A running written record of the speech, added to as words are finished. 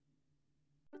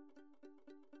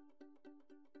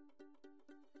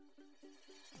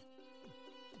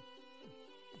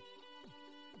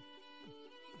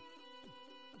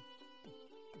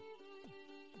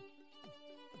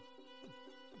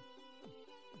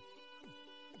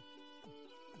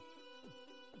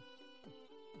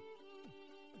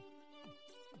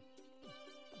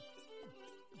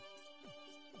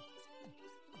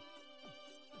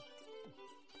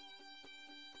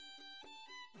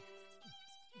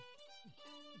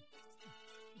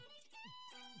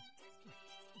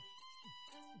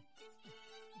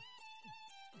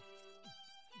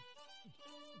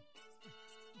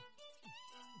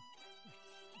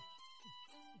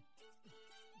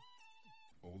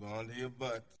Hold on to your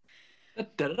butts.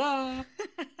 Da-da-da.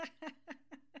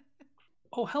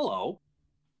 Oh, hello.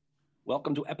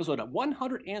 Welcome to episode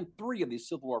 103 of the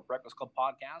Civil War Breakfast Club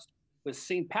podcast. With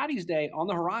St. Paddy's Day on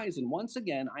the horizon, once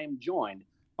again, I am joined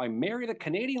by Mary the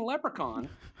Canadian Leprechaun.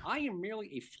 I am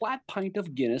merely a flat pint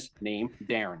of Guinness named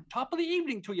Darren. Top of the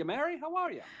evening to you, Mary. How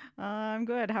are you? I'm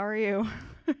good. How are you?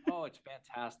 Oh, it's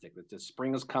fantastic. The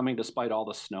spring is coming despite all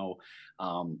the snow.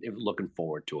 Looking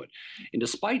forward to it. And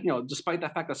despite the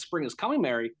fact that spring is coming,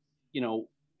 Mary,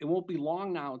 it won't be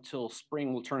long now until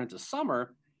spring will turn into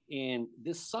summer. And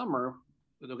this summer,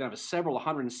 they're going to have several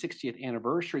 160th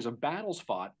anniversaries of battles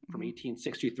fought from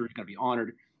 1863 going to be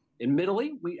honored.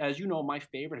 Admittedly, as you know, my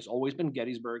favorite has always been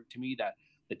Gettysburg. To me, that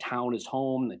the town is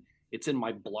home. It's in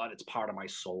my blood. It's part of my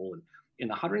soul. And in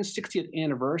the 160th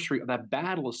anniversary of that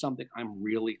battle is something I'm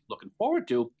really looking forward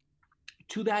to.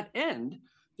 To that end,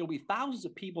 there'll be thousands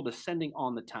of people descending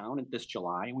on the town this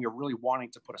July, and we are really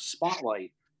wanting to put a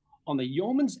spotlight on the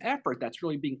yeoman's effort that's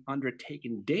really being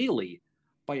undertaken daily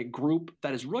by a group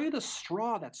that is really the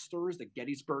straw that stirs the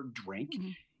Gettysburg drink,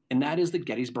 and that is the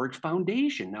Gettysburg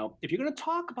Foundation. Now, if you're going to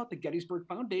talk about the Gettysburg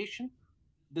Foundation,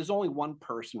 there's only one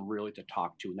person really to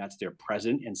talk to, and that's their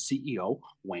president and CEO,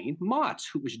 Wayne Motts,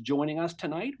 who is joining us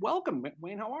tonight. Welcome,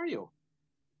 Wayne. How are you?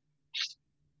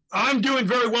 I'm doing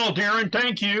very well, Darren.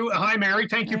 Thank you. Hi, Mary.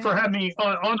 Thank you for having me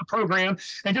on the program.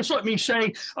 And just let me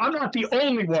say, I'm not the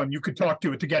only one you could talk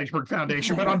to at the Gettysburg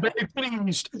Foundation, but I'm very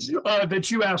pleased that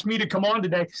you asked me to come on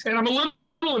today. And I'm a little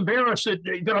embarrassed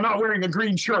that I'm not wearing a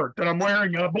green shirt, that I'm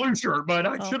wearing a blue shirt, but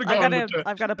I should have gone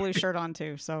I've got a blue shirt on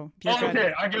too, so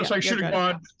okay. I guess I should have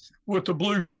gone with the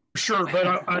blue shirt, but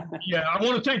I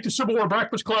want to thank the Civil War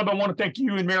Breakfast Club. I want to thank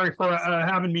you and Mary for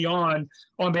having me on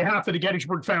behalf of the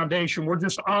Gettysburg Foundation. We're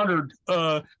just honored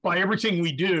by everything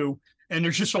we do, and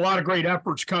there's just a lot of great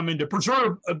efforts coming to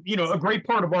preserve, a great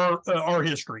part of our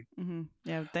history. Mm-hmm.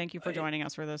 Yeah, thank you for joining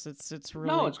us for this. It's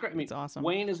really it's great. I mean, it's awesome.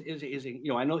 Wayne is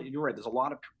I know you're right. There's a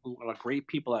lot of great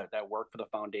people that work for the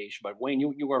foundation, but Wayne,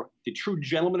 you are the true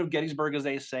gentleman of Gettysburg, as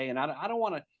they say, and I don't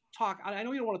want to talk. I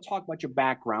know you don't want to talk about your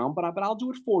background, but I'll do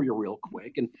it for you real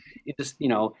quick. And it just,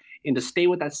 and to stay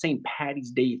with that St.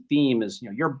 Paddy's Day theme is,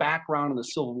 your background in the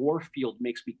Civil War field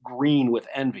makes me green with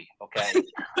envy. Okay,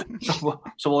 so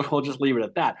we'll just leave it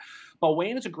at that. But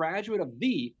Wayne is a graduate of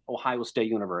the Ohio State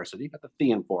University. Got the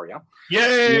theme for you.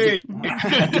 Yay!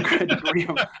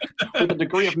 With a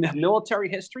degree of military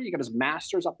history, he got his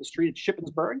master's up the street at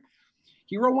Shippensburg.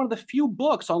 He wrote one of the few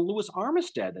books on Louis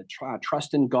Armistead,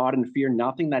 Trust in God and Fear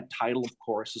Nothing. That title, of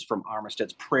course, is from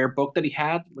Armistead's prayer book that he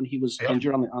had when he was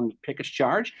injured on the Pickett's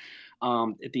Charge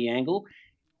at the Angle.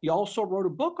 He also wrote a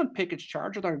book on Pickett's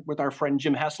Charge with our friend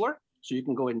Jim Hessler, so you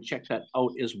can go ahead and check that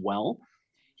out as well.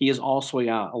 He is also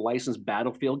a licensed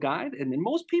battlefield guide, and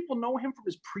most people know him from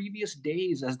his previous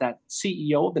days as that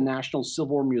CEO of the National Civil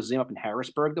War Museum up in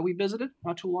Harrisburg that we visited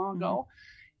not too long ago.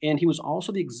 And he was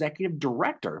also the executive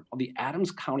director of the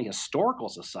Adams County Historical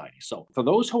Society. So for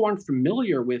those who aren't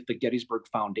familiar with the Gettysburg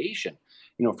Foundation,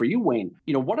 for you, Wayne,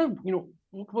 we're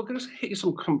going to hit you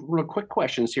some real quick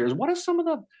questions here. What are some of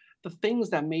the things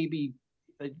that maybe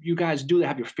that you guys do that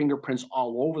have your fingerprints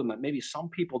all over them that maybe some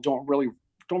people don't really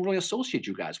associate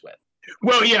you guys with?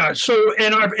 Well, yeah. So,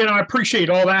 and I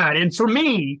appreciate all that. And for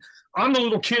me, I'm the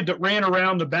little kid that ran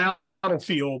around the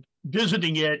battlefield,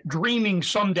 visiting it, dreaming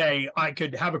someday I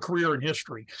could have a career in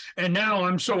history. And now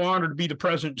I'm so honored to be the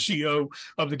president and CEO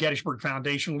of the Gettysburg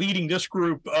Foundation, leading this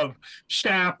group of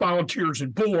staff, volunteers,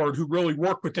 and board who really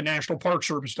work with the National Park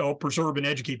Service to help preserve and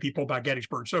educate people about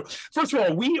Gettysburg. So first of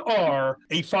all, we are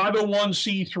a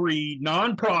 501c3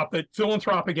 nonprofit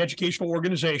philanthropic educational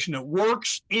organization that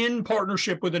works in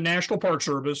partnership with the National Park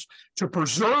Service to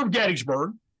preserve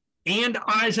Gettysburg and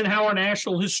Eisenhower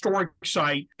National Historic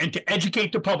Site, and to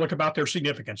educate the public about their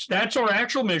significance. That's our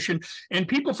actual mission. And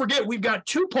people forget we've got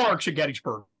two parks at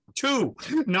Gettysburg,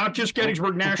 not just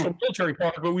Gettysburg National Military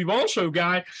Park, but we've also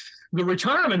got the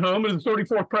retirement home of the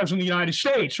 34th President of the United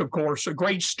States, of course, a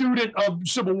great student of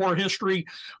Civil War history,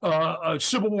 a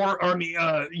Civil War Army,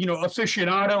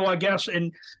 aficionado, I guess.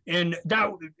 And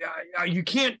that you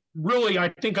can't really, I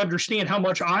think, understand how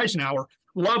much Eisenhower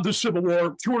loved the Civil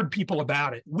War, toured people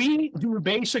about it. We do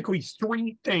basically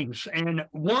three things, and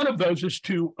one of those is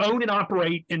to own and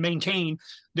operate and maintain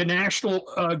the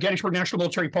Gettysburg National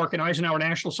Military Park and Eisenhower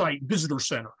National Site Visitor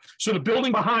Center. So the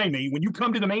building behind me, when you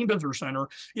come to the main visitor center,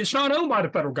 it's not owned by the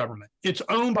federal government. It's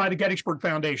owned by the Gettysburg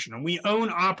Foundation, and we own,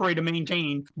 operate, and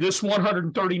maintain this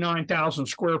 139,000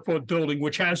 square foot building,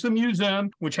 which has the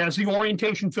museum, which has the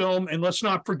orientation film, and let's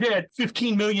not forget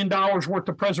 $15 million worth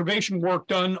of preservation work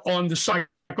done on the site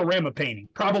cyclorama painting,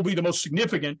 probably the most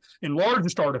significant and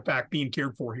largest artifact being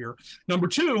cared for here. Number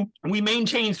two, we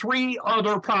maintain 3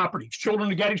 other properties: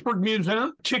 Children of Gettysburg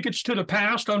Museum, Tickets to the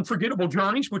Past, Unforgettable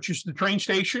Journeys, which is the train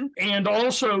station, and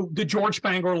also the George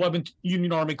Spangler 11th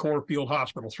Union Army Corps Field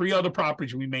Hospital. 3 other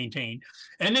properties we maintain.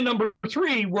 And then number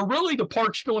 3, we're really the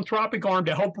park's philanthropic arm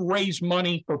to help raise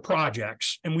money for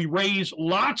projects. And we raise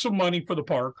lots of money for the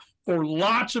park for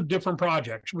lots of different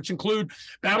projects, which include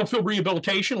battlefield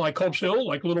rehabilitation like Culp's Hill,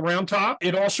 like Little Round Top.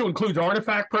 It also includes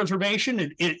artifact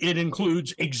preservation. It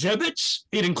includes exhibits.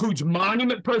 It includes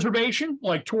monument preservation,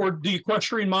 like toward the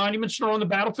equestrian monuments that are on the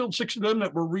battlefield, 6 of them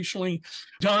that were recently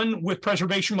done with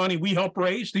preservation money we helped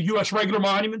raise. The U.S. Regular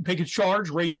Monument, Pickett's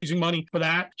Charge, raising money for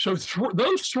that. So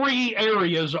those 3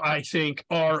 areas, I think,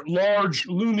 are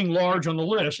looming large on the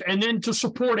list. And then to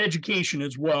support education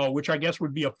as well, which I guess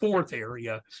would be a 4th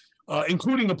area.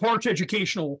 Including the park's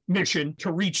educational mission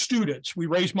to reach students. We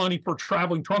raised money for a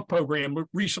traveling trunk program.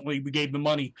 Recently, we gave them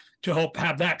money to help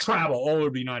have that travel all over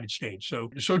the United States. So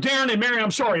Darren and Mary,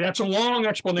 I'm sorry, that's a long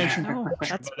explanation. No,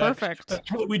 that's perfect. That's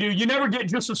what we do. You never get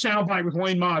just a soundbite with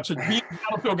Wayne Motts. It's being a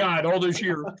battlefield guide all those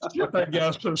years, I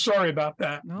guess. So sorry about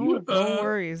that. No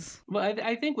worries. Well,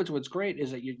 I think what's great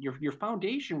is that your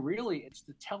foundation really, it's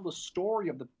to tell the story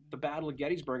of the Battle of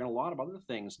Gettysburg and a lot of other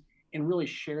things, and really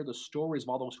share the stories of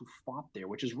all those who fought there,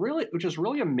 which is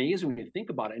really amazing when you think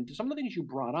about it. And some of the things you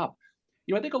brought up,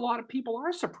 I think a lot of people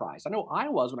are surprised. I know I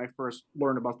was when I first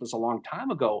learned about this a long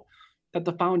time ago, that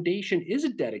the foundation is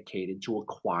dedicated to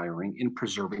acquiring and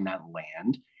preserving that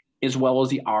land, as well as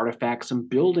the artifacts and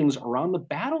buildings around the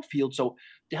battlefield. So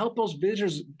to help those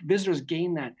visitors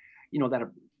gain that,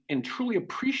 and truly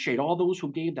appreciate all those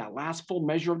who gave that last full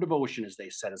measure of devotion, as they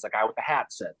said, as the guy with the hat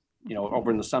said, over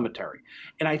in the cemetery.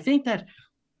 And I think that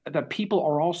people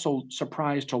are also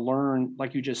surprised to learn,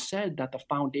 like you just said, that the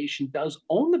foundation does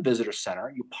own the visitor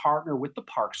center. You partner with the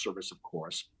Park Service, of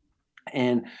course,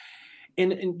 and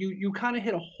you kind of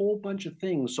hit a whole bunch of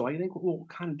things. So I think what we'll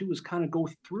kind of do is kind of go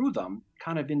through them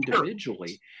kind of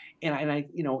individually, and I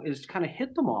is kind of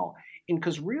hit them all. And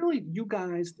because really, you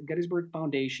guys, the Gettysburg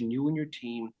Foundation, you and your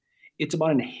team, it's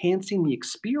about enhancing the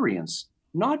experience,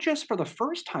 not just for the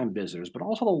first-time visitors, but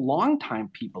also the long-time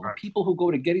people, the people who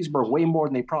go to Gettysburg way more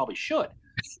than they probably should.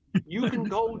 You can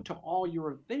go to all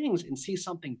your things and see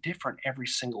something different every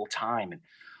single time.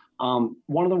 And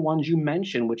one of the ones you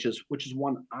mentioned, which is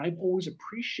one I've always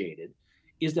appreciated,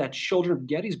 is that Children of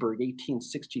Gettysburg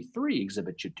 1863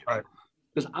 exhibit you do.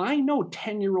 Because I know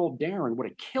 10-year-old Darren would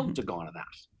have killed to go to that.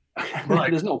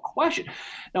 There's no question.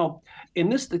 Now, in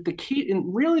this, the key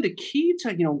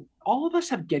to, all of us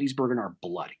have Gettysburg in our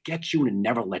blood. It gets you and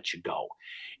never lets you go.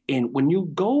 And when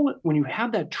you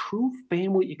have that true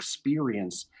family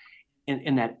experience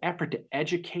and that effort to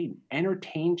educate and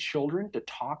entertain children, to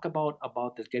talk about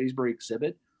this Gettysburg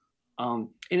exhibit, and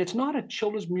it's not a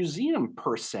children's museum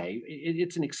per se.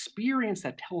 It's an experience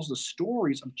that tells the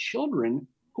stories of children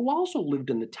who also lived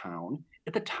in the town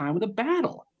at the time of the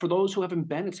battle. For those who haven't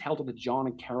been, it's held at the John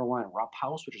and Caroline Rupp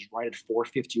House, which is right at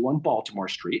 451 Baltimore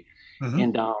Street. Mm-hmm.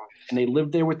 And they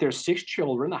lived there with their 6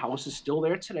 children. The house is still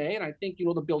there today. And I think you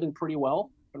know the building pretty well,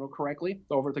 if I know correctly,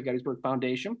 over at the Gettysburg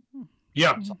Foundation.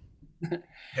 Yeah.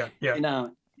 Yeah.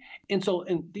 And so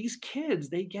these kids,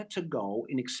 they get to go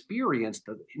and experience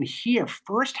and hear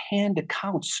firsthand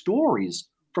account stories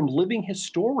from living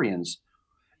historians,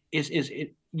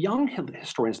 young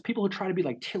historians, people who try to be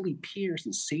like Tilly Pierce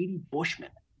and Sadie Bushman.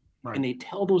 Right. And they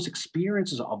tell those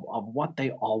experiences of what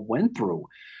they all went through.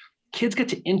 Kids get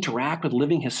to interact with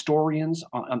living historians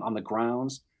on the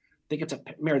grounds. They get to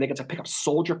pick up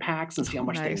soldier packs and see how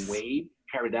much they weigh,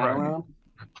 carry that around.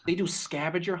 They do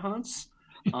scavenger hunts.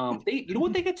 You know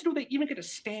what they get to do? They even get to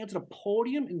stand at a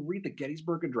podium and read the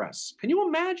Gettysburg Address. Can you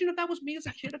imagine if that was me as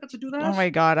a kid? I got to do that. Oh my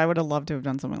God, I would have loved to have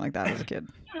done something like that as a kid.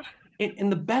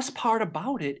 And the best part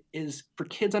about it is, for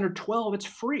kids under 12, it's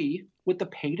free with the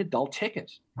paid adult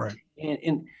ticket. Right.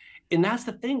 And that's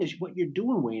the thing, is what you're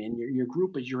doing, Wayne, and your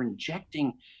group, is you're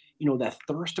injecting, that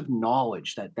thirst of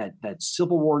knowledge, that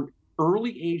Civil War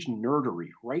early age nerdery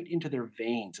right into their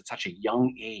veins at such a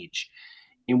young age.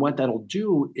 And what that'll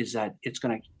do is that it's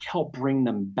going to help bring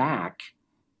them back,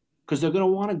 because they're going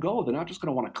to want to go. They're not just going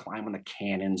to want to climb on the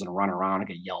cannons and run around and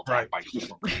get yelled at by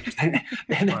people.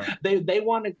 They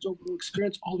want to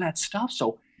experience all that stuff.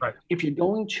 So if you're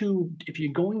going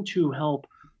to help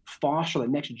foster the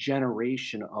next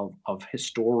generation of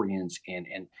historians and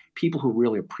people who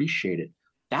really appreciate it,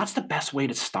 that's the best way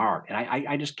to start. And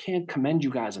I just can't commend you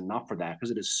guys enough for that,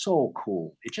 because it is so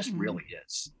cool. It just really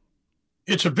is.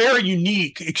 It's a very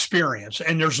unique experience,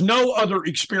 and there's no other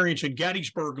experience in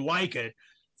Gettysburg like it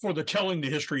for the telling the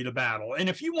history of the battle. And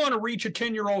if you want to reach a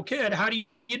 10-year-old kid, how do you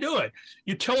do it?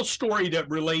 You tell a story that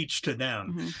relates to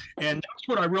them. Mm-hmm. And that's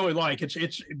what I really like.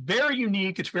 It's very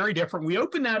unique. It's very different. We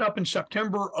opened that up in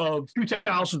September of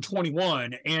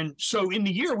 2021. And so in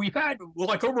the year, we've had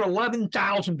like over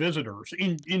 11,000 visitors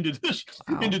into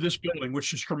this building,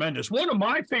 which is tremendous. One of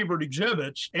my favorite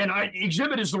exhibits, and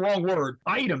exhibit is the wrong word,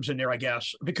 items in there, I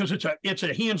guess, because it's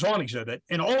a hands-on exhibit,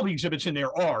 and all the exhibits in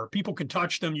there are. People can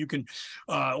touch them. You can,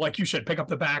 like you said, pick up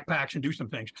the backpacks and do some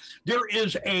things. There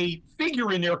is a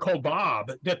figure in there called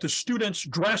Bob that the students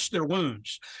dress their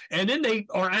wounds, and then they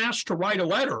are asked to write a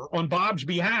letter on Bob's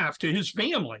behalf to his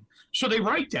family. So they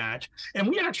write that, and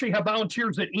we actually have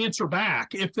volunteers that answer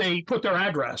back if they put their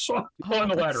address on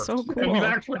the letter. So cool. And we've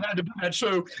actually had to do that.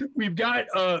 So we've got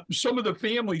some of the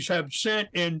families have sent,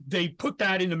 and they put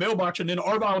that in the mailbox, and then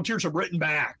our volunteers have written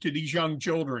back to these young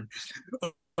children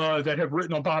that have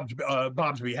written on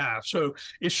Bob's behalf. So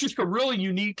it's just a really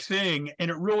unique thing,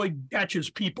 and it really catches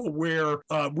people where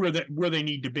they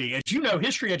need to be. As you know,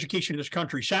 history education in this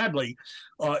country, sadly,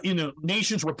 in the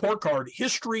nation's report card,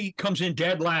 history comes in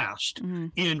dead last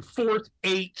in 4th,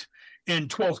 8th, and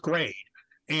 12th grade.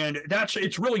 And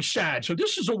it's really sad. So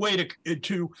this is a way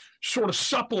to sort of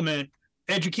supplement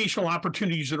educational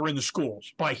opportunities that are in the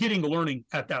schools by hitting the learning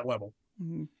at that level.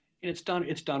 Mm-hmm. And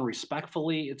it's done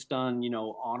respectfully. It's done,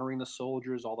 honoring the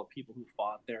soldiers, all the people who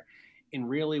fought there. And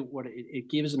really what it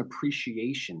gives an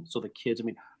appreciation. So the kids,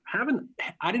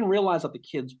 I didn't realize that the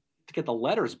kids to get the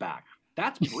letters back.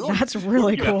 That's brilliant. That's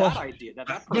really cool. That idea.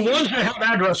 That the ones that have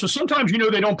addresses, sometimes,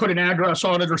 they don't put an address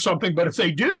on it or something, but if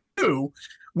they do,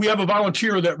 we have a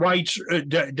volunteer that writes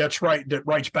that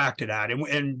writes back to that,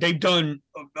 and they've done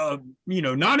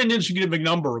not an insignificant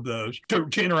number of those to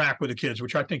interact with the kids,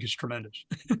 which I think is tremendous.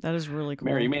 That is really cool.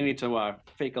 Mary, you may need to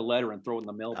fake a letter and throw it in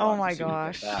the mailbox. Oh my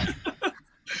gosh.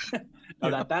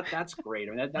 No, that's great.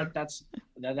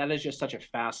 That is just such a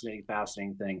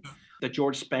fascinating thing. The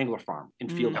George Spangler Farm in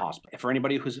Field Hospital. For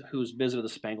anybody who's visited the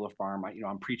Spangler Farm,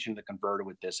 I'm preaching to converted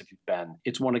with this. If you've been,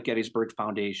 it's one of Gettysburg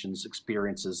Foundation's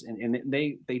experiences, and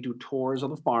they do tours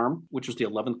of the farm, which was the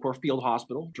 11th Corps Field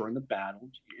Hospital during the battle,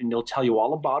 and they'll tell you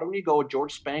all about it. When you go,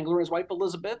 George Spangler and his wife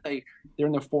Elizabeth, they're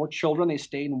and their 4 children. They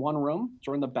stayed in one room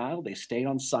during the battle. They stayed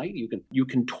on site. You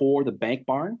can tour the bank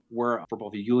barn where for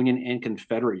both the Union and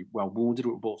Confederate wounded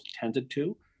were both tended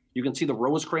to. You can see the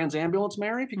Rosecrans ambulance,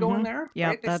 Mary, if you go in there.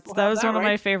 Yeah, right? that was one of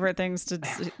my favorite things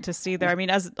to see there.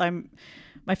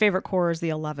 My favorite corps is the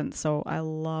 11th, so I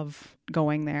love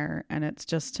going there. And it's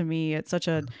just, to me, it's such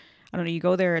a, I don't know, you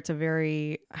go there, it's a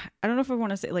very, I don't know if I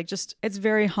want to say, it's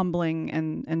very humbling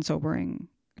and sobering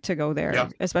to go there,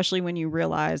 especially when you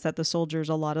realize that the soldiers,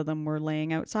 a lot of them were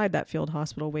laying outside that field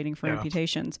hospital waiting for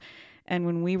amputations. And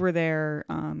when we were there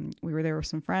with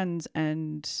some friends,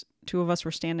 and 2 of us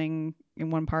were standing in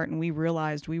one part, and we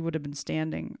realized we would have been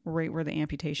standing right where the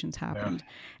amputations happened.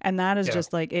 And that is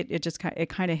just it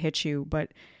kind of hits you,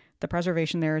 but the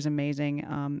preservation there is amazing.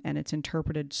 And it's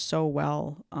interpreted so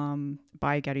well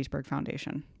by Gettysburg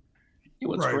Foundation.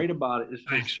 What's great about it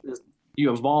is you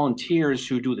have volunteers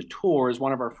who do the tours.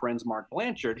 One of our friends, Mark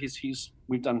Blanchard, he's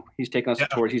taken us to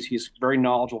tours. He's very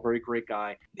knowledgeable, very great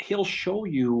guy. He'll show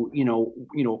you,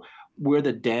 where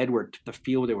the dead were, the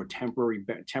field they were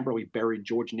temporarily buried.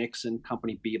 George Nixon,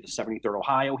 Company B of the 73rd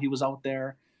Ohio, he was out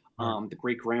there. The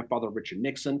great grandfather of Richard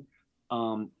Nixon.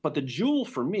 But the jewel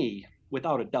for me,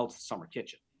 without a doubt, is the summer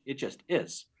kitchen. It just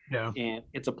is. Yeah. And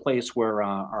it's a place where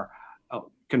our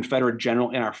Confederate general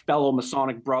and our fellow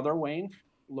Masonic brother, Wayne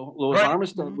Louis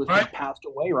Armistead, passed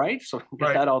away, right? So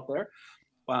get that out there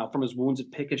from his wounds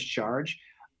at Pickett's Charge,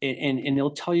 and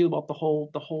they'll tell you about the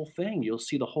whole thing. You'll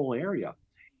see the whole area,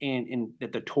 and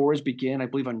that the tours begin, I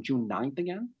believe, on June 9th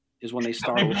again is when they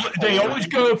start. They always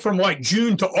go from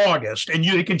June to August, and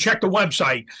you can check the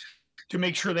website to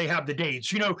make sure they have the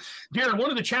dates. Darren, one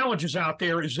of the challenges out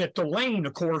there is that the lane,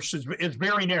 of course, is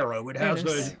very narrow. It has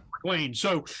the lane.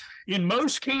 So in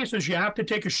most cases, you have to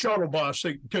take a shuttle bus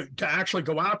to actually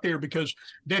go out there, because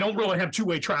they don't really have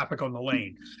two-way traffic on the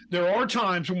lane. There are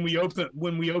times when we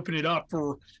open it up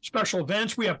for special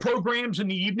events. We have programs in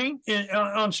the evening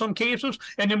on some cases,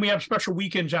 and then we have special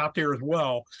weekends out there as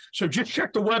well. So just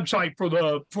check the website for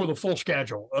the full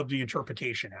schedule of the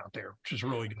interpretation out there, which is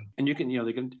really good. And you can,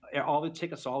 they can, all the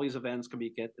tickets, all these events can be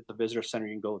get at the visitor center.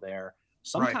 You can go there.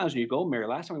 Sometimes when you go, Mary,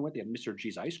 last time we went, they had Mr.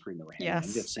 G's ice cream that were handed. Yes.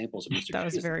 And get samples of Mr. G's. That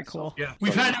was very cool. Yeah.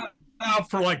 We've had it out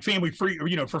for family free,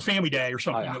 for family day or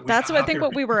something. Oh, yeah. That's what I think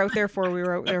what we were out there for. We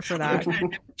were out there for that.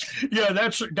 Yeah,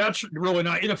 that's really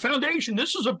nice. In the foundation,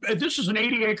 this is an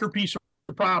 80-acre piece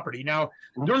of property. Now,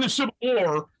 during the Civil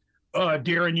War,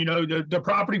 Darren, the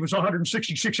property was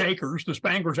 166 acres. The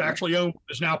Spanglers actually own what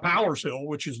is now Powers Hill,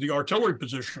 which is the artillery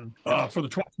position for the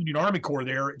 12th Union Army Corps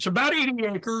there. It's about 80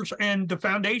 acres, and the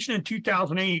foundation in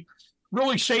 2008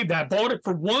 really saved that, bought it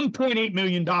for $1.8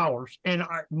 million.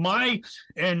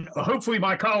 And hopefully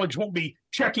my colleagues won't be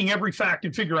checking every fact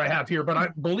and figure I have here, but I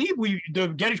believe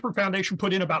the Gettysburg Foundation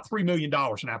put in about $3 million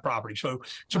in that property. So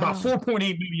it's about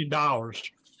 $4.8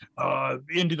 million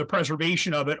into the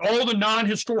preservation of it. All the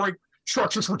non-historic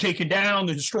structures were taken down.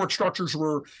 The historic structures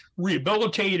were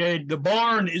rehabilitated. The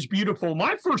barn is beautiful.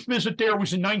 My first visit there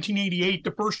was in 1988,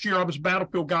 the first year I was a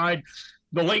battlefield guide.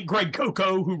 The late Greg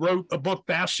Coco, who wrote a book,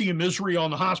 Vast Sea of Misery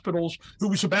on the Hospitals, who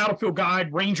was a battlefield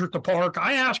guide, ranger at the park.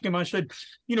 I asked him, I said,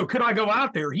 could I go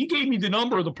out there? He gave me the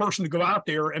number of the person to go out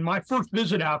there. And my first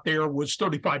visit out there was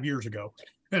 35 years ago.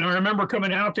 And I remember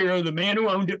coming out there, the man who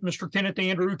owned it, Mr. Kenneth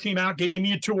Andrew, came out, gave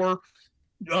me a tour,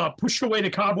 pushed away the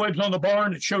cobwebs on the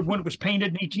barn. It showed when it was painted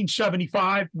in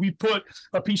 1875. We put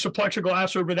a piece of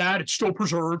plexiglass over that. It's still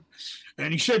preserved.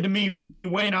 And he said to me,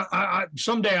 Wayne, I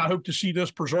someday I hope to see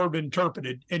this preserved and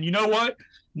interpreted. And you know what?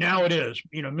 Now it is.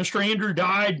 Mr. Andrew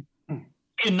died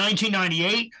in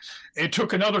 1998. It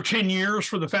took another 10 years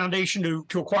for the foundation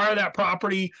to acquire that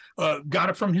property, got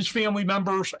it from his family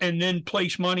members, and then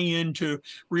place money in to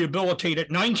rehabilitate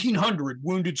it. 1,900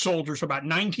 wounded soldiers, about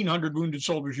 1,900 wounded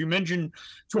soldiers. You mentioned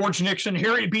George Nixon,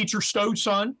 Harriet Beecher Stowe's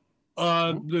son,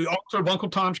 the officer of Uncle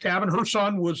Tom's Cabin. Her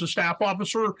son was a staff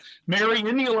officer. Mary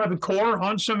in the 11th Corps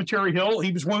on Cemetery Hill.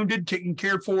 He was wounded, taken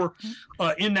cared for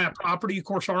in that property. Of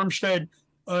course, Armstead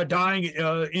dying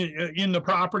in the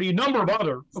property. A number of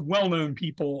other well-known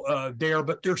people there,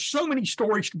 but there's so many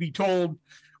stories to be told.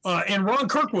 And Ron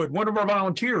Kirkwood, one of our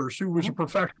volunteers, who was a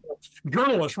professional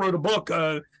journalist, wrote a book,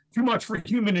 Too Much for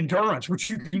Human Endurance,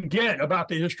 which you can get about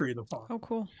the history of the farm. Oh,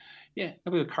 cool. Yeah, I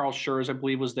believe Carl Schurz, I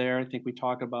believe, was there. I think we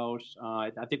talked about. I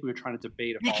think we were trying to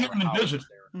debate if he came and visited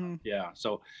there. Yeah,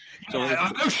 so I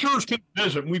know Schurz came to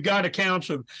visit. We've got accounts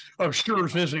of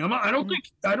Schurz visiting. I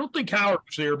don't think Howard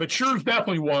was there, but Schurz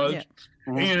definitely was. Yeah.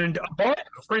 And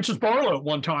Francis Barlow at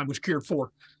one time was cared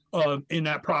for in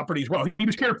that property as well. He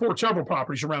was cared for at several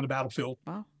properties around the battlefield,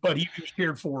 but he was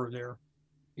cared for there.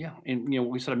 Yeah, and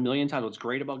we said a million times, what's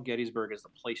great about Gettysburg is the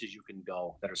places you can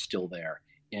go that are still there.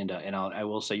 And I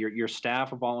will say your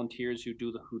staff of volunteers who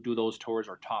do those tours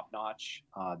are top notch.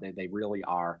 They really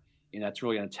are, and that's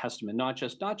really a testament not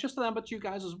just to them, but to you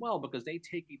guys as well, because they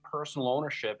take a personal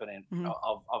ownership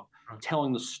of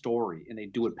telling the story, and they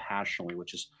do it passionately,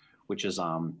 which is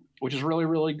really,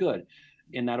 really good.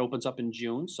 And that opens up in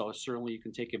June, so certainly you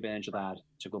can take advantage of that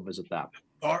to go visit that.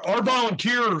 Our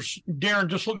volunteers, Darren,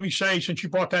 just let me say, since you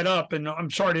brought that up, and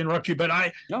I'm sorry to interrupt you, but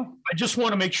I just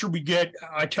want to make sure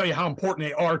I tell you how important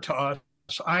they are to us.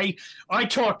 I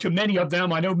talk to many of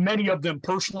them. I know many of them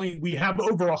personally. We have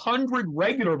over 100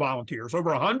 regular volunteers,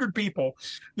 over 100 people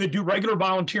that do regular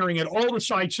volunteering at all the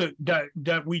sites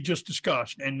that we just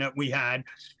discussed and that we had.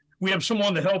 We have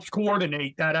someone that helps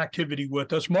coordinate that activity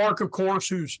with us. Mark, of course,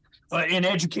 who's an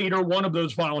educator, one of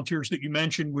those volunteers that you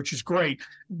mentioned, which is great.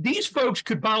 These folks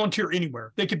could volunteer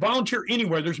anywhere. They could volunteer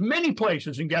anywhere. There's many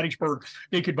places in Gettysburg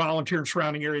they could volunteer in the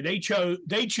surrounding area. They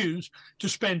choose to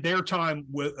spend their time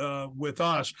with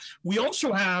us. We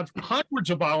also have hundreds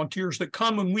of volunteers that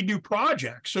come when we do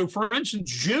projects. So, for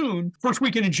instance, first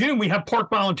weekend in June, we have Park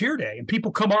Volunteer Day, and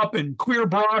people come up and clear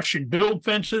brush and build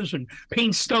fences and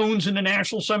paint stones in the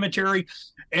National Cemetery.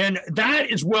 And that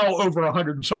is well over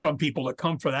 100 and some people that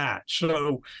come for that.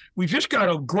 So we've just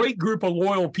got a great group of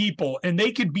loyal people, and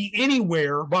they could be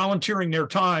anywhere volunteering their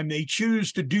time. They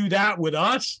choose to do that with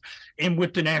us and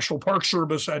with the National Park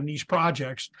Service and these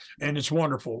projects, and it's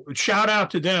wonderful. Shout out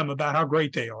to them about how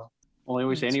great they are. Well, I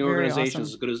always say any organization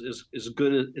is as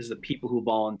good as the people who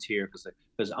volunteer,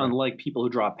 because unlike people who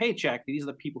draw a paycheck, these are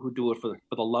the people who do it for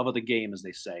the love of the game, as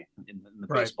they say in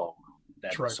the baseball.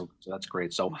 That's right. So that's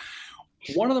great. So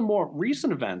one of the more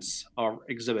recent events or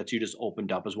exhibits you just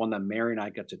opened up is one that Mary and I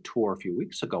got to tour a few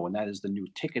weeks ago, and that is the new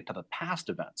Ticket to the Past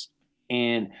events.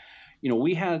 And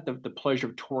we had the pleasure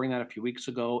of touring that a few weeks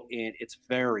ago, and it's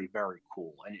very, very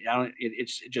cool. And it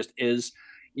just is.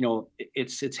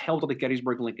 It's held at the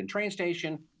Gettysburg Lincoln train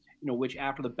station, which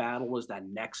after the battle was that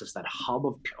nexus, that hub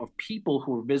of people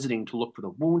who were visiting to look for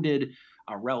the wounded,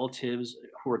 relatives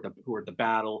who were at the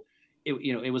battle.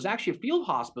 It was actually a field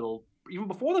hospital even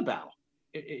before the battle.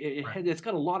 It's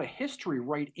got a lot of history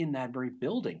right in that very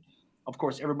building. Of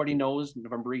course, everybody knows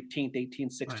November 18th,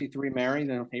 1863, Mary,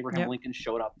 Abraham Lincoln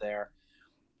showed up there.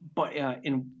 But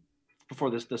before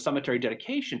the cemetery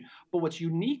dedication. But what's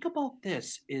unique about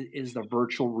this is the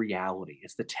virtual reality.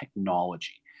 It's the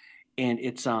technology. and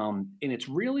it's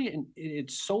really, and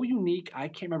it's so unique. I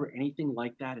can't remember anything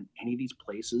like that in any of these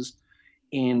places.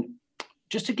 And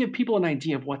just to give people an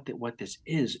idea of what this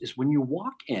is when you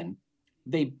walk in,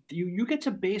 you get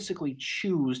to basically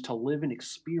choose to live an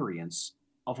experience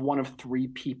of one of three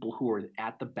people who are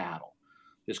at the battle.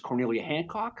 There's Cornelia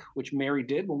Hancock, which Mary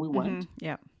did when we went.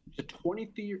 Yeah. The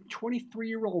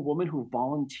 23-year-old woman who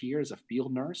volunteered as a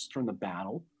field nurse during the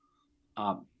battle.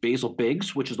 Basil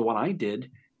Biggs, which is the one I did.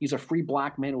 He's a free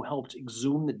black man who helped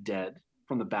exhume the dead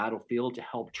from the battlefield to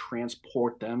help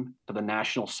transport them to the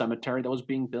National Cemetery that was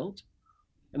being built.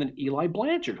 And then Eli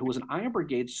Blanchard, who was an Iron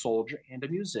Brigade soldier and a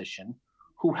musician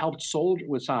who help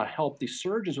the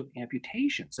surgeons with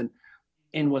amputations. And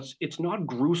it's not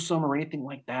gruesome or anything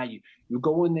like that. You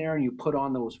go in there and you put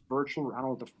on those virtual, I don't know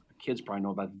what the kids probably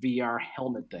know, that VR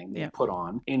helmet thing they put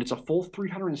on, and it's a full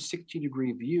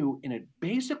 360-degree view, and it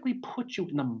basically puts you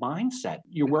in the mindset.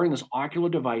 You're wearing this ocular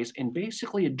device, and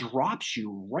basically it drops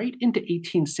you right into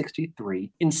 1863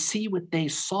 and see what they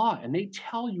saw, and they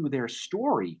tell you their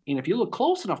story. And if you look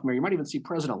close enough, Mary, you might even see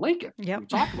President Lincoln. Yep. We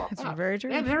talked about That's that. very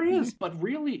true. Yeah, there he is. But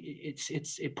really,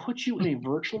 it puts you in a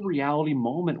virtual reality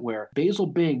moment where Basil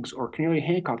Biggs or Cornelia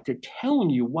Hancock, they're telling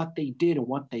you what they did and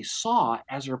what they saw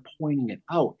as they're pointing it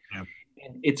out. Yeah.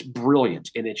 And it's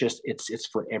brilliant, and it's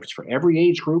for every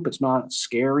age group. It's not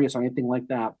scary, it's not anything like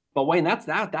that. But Wayne,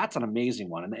 that's an amazing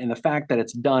one, and the fact that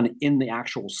it's done in the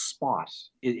actual spot,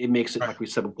 it makes it, like we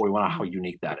said before, we want to know how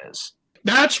unique that is.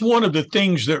 That's one of the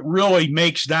things that really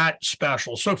makes that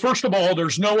special. So first of all,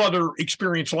 there's no other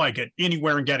experience like it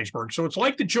anywhere in Gettysburg. So it's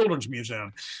like the Children's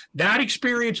Museum. That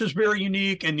experience is very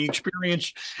unique, and the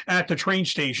experience at the train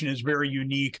station is very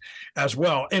unique as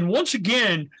well. And once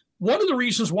again, one of the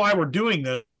reasons why we're doing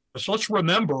this, let's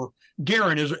remember,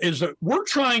 Darren, is that we're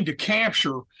trying to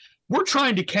capture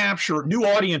new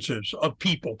audiences of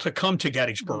people to come to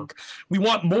Gettysburg. We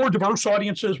want more diverse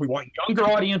audiences. We want younger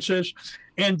audiences.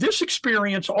 And this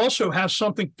experience also has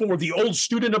something for the old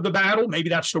student of the battle. Maybe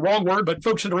that's the wrong word, but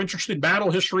folks that are interested in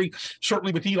battle history,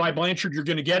 certainly with Eli Blanchard, you're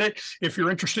going to get it. If you're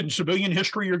interested in civilian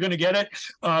history, you're going to get it.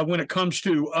 When it comes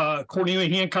to Cornelia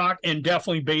Hancock and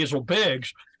definitely Basil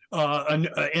Biggs.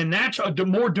 And that's a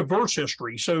more diverse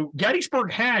history. So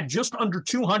Gettysburg had just under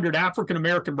 200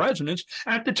 African-American residents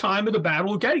at the time of the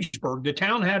Battle of Gettysburg. The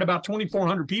town had about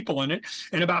 2,400 people in it,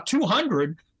 and about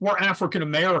 200 were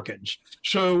African-Americans.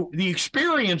 So the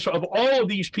experience of all of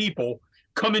these people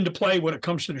come into play when it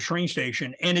comes to the train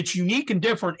station, and it's unique and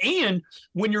different. And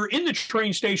when you're in the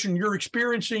train station, you're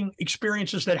experiencing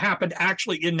experiences that happened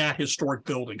actually in that historic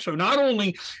building. So not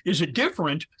only is it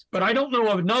different, but I don't know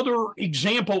of another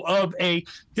example of a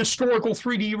historical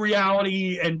 3D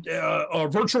reality and or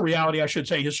virtual reality, I should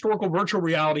say, historical virtual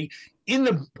reality in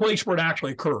the place where it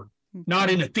actually occurred, not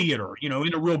in a theater, in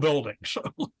a real building. So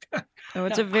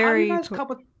it's a very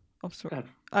Oh, sorry.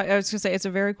 I was going to say it's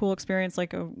a very cool experience,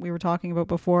 like we were talking about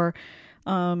before.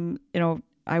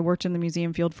 I worked in the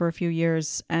museum field for a few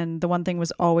years, and the one thing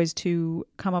was always to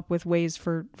come up with ways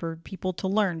for people to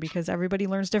learn, because everybody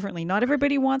learns differently. Not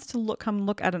everybody wants to come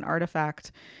look at an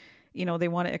artifact. They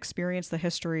want to experience the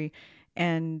history.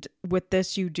 And with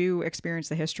this, you do experience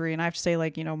the history. And I have to say,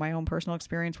 my own personal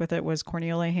experience with it was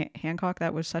Cornelia Hancock.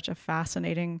 That was such a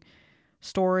fascinating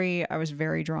story. I was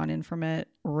very drawn in from it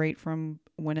right from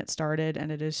when it started,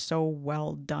 and it is so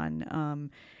well done.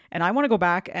 And I want to go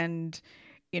back and,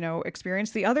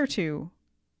 experience the other two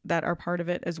that are part of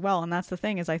it as well. And that's the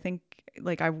thing, is I think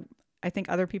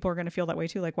other people are going to feel that way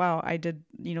too. Like, wow, I did,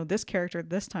 this character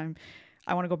this time.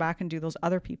 I want to go back and do those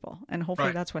other people. And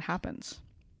hopefully That's what happens.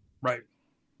 Right.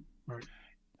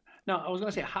 Now, I was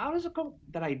going to say, how does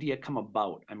that idea come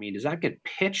about? I mean, does that get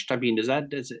pitched? I mean,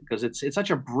 because it's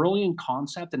such a brilliant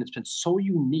concept, and it's been so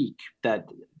unique that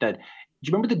do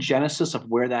you remember the genesis of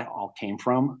where that all came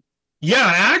from?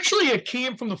 Yeah, actually, it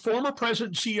came from the former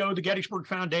president and CEO of the Gettysburg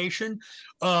Foundation,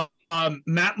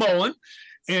 Matt Mullen.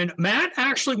 And Matt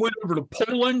actually went over to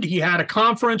Poland. He had a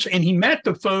conference, and he met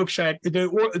the folks at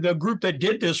the group that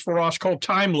did this for us called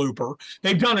Time Looper.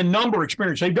 They've done a number of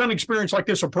experiences. They've done experience like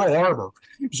this at Pearl Harbor.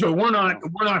 So we're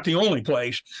not the only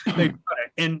place.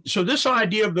 And so this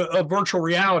idea of virtual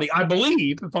reality, I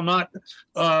believe,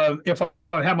 if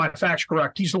I have my facts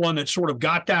correct, he's the one that sort of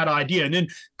got that idea and then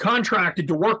contracted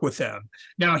to work with them.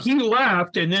 Now, he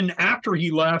left, and then after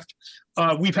he left,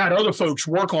 we've had other folks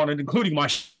work on it, including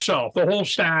myself, the whole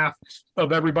staff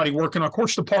of everybody working on. Of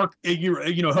course, the park,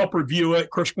 help review it.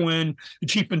 Chris Gwynn, the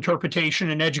chief interpretation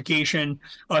and education,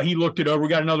 he looked it over. We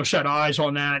got another set of eyes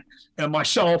on that, and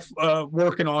myself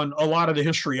working on a lot of the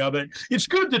history of it. It's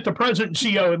good that the president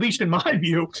and CEO, at least in my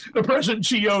view, the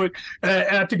president and CEO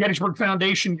at the Gettysburg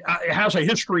Foundation has a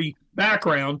history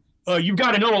background. You've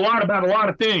got to know a lot about a lot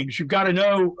of things. You've got to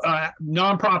know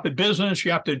nonprofit business.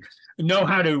 You have to know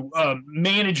how to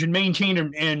manage and maintain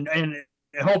and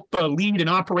help lead and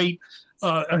operate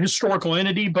a historical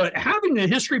entity. But having the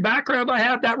history background I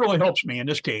have, that really helps me in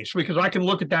this case, because I can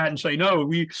look at that and say, no,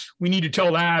 we need to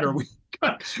tell that, or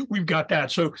we've got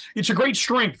that. So it's a great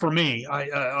strength for me,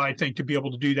 I think, to be able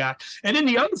to do that. And then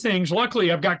the other things,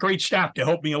 luckily, I've got great staff to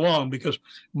help me along, because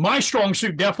my strong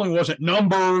suit definitely wasn't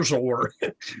numbers or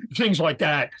things like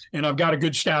that. And I've got a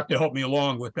good staff to help me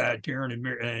along with that, Karen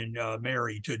and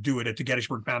Mary, to do it at the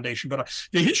Gettysburg Foundation. But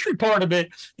the history part of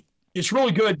it, it's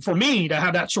really good for me to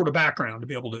have that sort of background to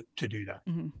be able to do that.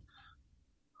 Mm-hmm.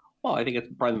 Well, I think it's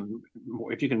probably,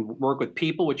 if you can work with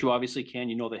people, which you obviously can,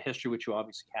 the history, which you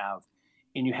obviously have,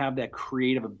 and you have that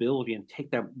creative ability and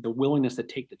take the willingness to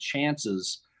take the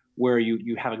chances, where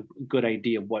you have a good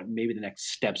idea of what maybe the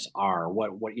next steps are,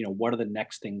 what are the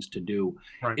next things to do,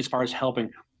 right, as far as helping,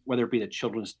 whether it be the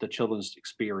children's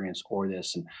experience or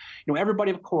this. And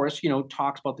everybody, of course,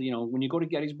 talks about when you go to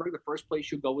Gettysburg, the first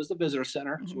place you go is the visitor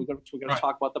center. Mm-hmm. So we're going to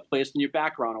talk about the place in your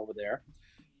background over there.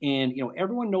 And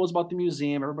everyone knows about the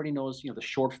museum. Everybody knows the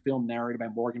short film narrated by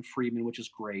Morgan Freeman, which is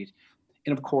great.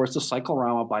 And of course, the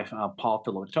cyclorama by Paul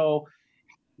Filoteau,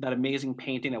 that amazing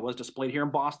painting that was displayed here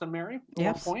in Boston, Mary, at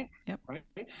one point. Yep. Right.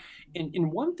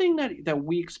 And one thing that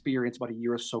we experienced about a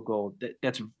year or so ago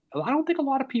that's I don't think a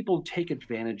lot of people take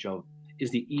advantage of is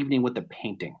the evening with the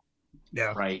painting.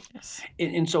 Yeah. Right. Yes.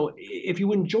 And so if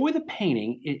you enjoy the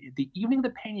painting, the evening of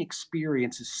the painting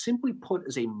experience is simply put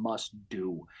as a must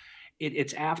do.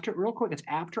 It's after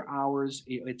hours.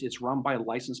 It's run by a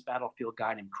licensed battlefield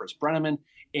guide named Chris Brenneman.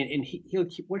 And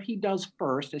what he does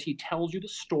first is he tells you the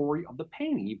story of the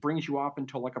painting. He brings you up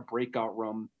into like a breakout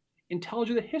room and tells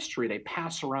you the history. They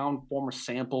pass around former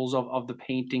samples of the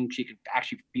painting so you can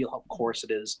actually feel how coarse it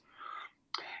is.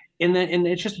 And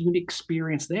it's just a unique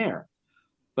experience there.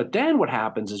 But then what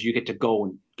happens is you get to go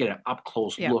and get an up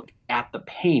close look at the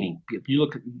painting. You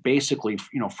look basically,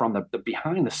 from the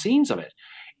behind the scenes of it,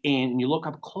 and you look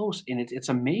up close, and it's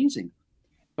amazing,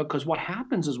 because what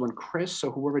happens is when Chris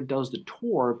or whoever does the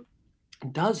tour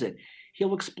does it,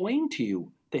 he'll explain to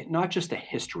you that not just the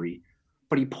history,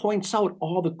 but he points out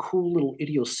all the cool little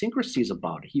idiosyncrasies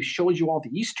about it. He shows you all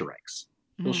the Easter eggs.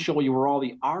 Mm-hmm. He'll show you where all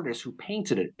the artists who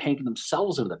painted it painted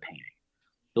themselves into the painting.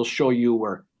 He'll show you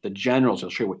where the generals. He'll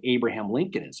show you where Abraham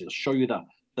Lincoln is. He'll show you the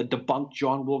debunked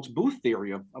John Wilkes Booth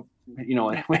theory of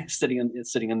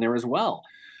sitting in there as well.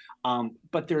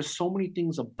 But there's so many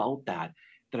things about that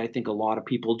I think a lot of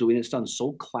people do, and it's done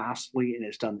so classily, and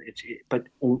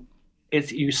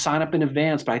you sign up in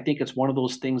advance. But I think it's one of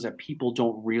those things that people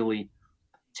don't really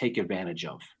take advantage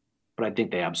of. But I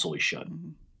think they absolutely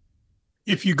should.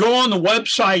 If you go on the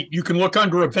website, you can look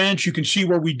under events. You can see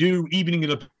where we do Evening of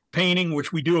the Painting,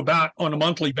 which we do about on a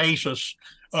monthly basis,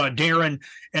 Darren.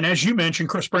 And as you mentioned,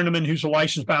 Chris Brenneman, who's a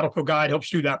licensed battlefield guide, helps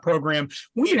do that program.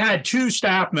 We had two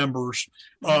staff members,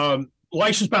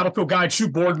 licensed battlefield guide Sue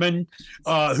Boardman,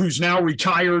 who's now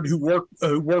retired, who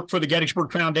worked for the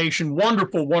Gettysburg Foundation.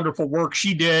 Wonderful, wonderful work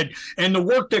she did. And the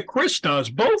work that Chris does.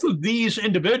 Both of these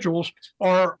individuals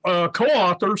are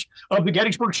co-authors of the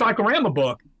Gettysburg Cyclorama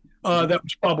book that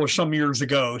was published some years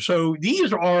ago. So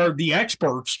these are the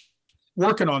experts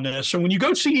working on this. So when you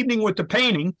go see Evening with the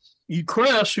Painting,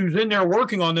 Chris, who's in there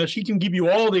working on this, he can give you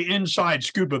all the inside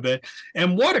scoop of it.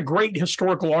 And what a great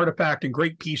historical artifact and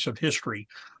great piece of history,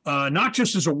 not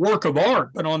just as a work of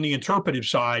art, but on the interpretive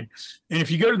side. And if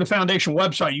you go to the foundation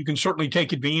website, you can certainly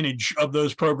take advantage of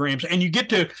those programs, and you get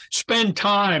to spend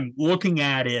time looking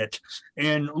at it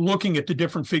and looking at the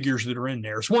different figures that are in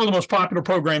there. It's one of the most popular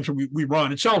programs we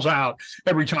run. It sells out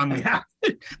every time we have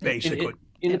it, basically.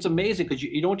 And it's amazing because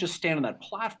you don't just stand on that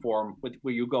platform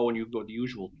where you go the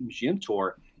usual museum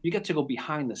tour. You get to go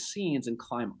behind the scenes and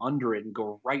climb under it and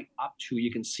go right up to.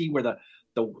 You can see where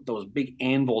those big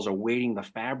anvils are weighting the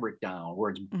fabric down,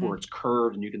 where it's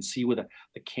curved, and you can see where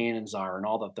the cannons are and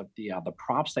all the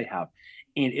props they have.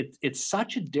 And it's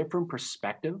such a different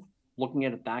perspective looking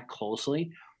at it that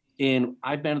closely. And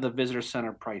I've been to the visitor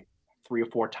center probably 3 or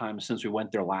 4 times since we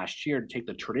went there last year to take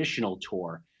the traditional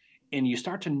tour. And you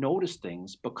start to notice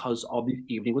things because of the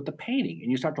Evening with the Painting, and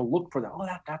you start to look for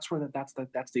that's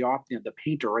the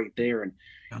painter right there, and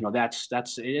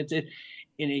that's it.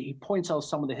 And he points out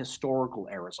some of the historical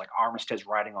errors, like Armistead's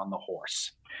riding on the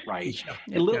horse, right? Yeah.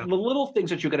 The little things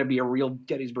that you're going to be a real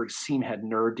Gettysburg seamhead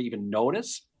nerd to even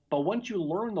notice. But once you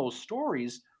learn those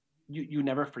stories, you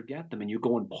never forget them, and you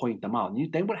go and point them out.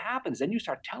 And then what happens? Then you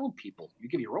start telling people. You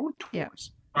give your own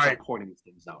tours. Right. Start pointing these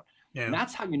things out. Yeah. And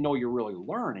that's how you know you're really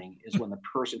learning, is when the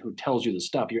person who tells you the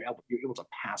stuff, you're able to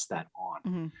pass that on.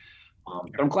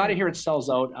 Mm-hmm. But I'm glad to hear it sells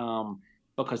out,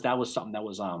 because that was something that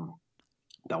was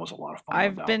a lot of fun.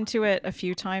 I've been to it a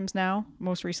few times now,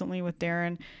 most recently with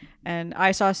Darren, and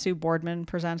I saw Sue Boardman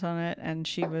present on it, and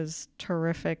she was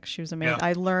terrific. She was amazing. Yeah.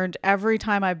 I learned every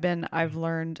time I've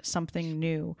learned something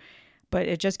new, but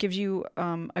it just gives you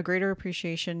a greater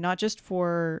appreciation, not just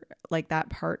for like that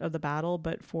part of the battle,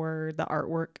 but for the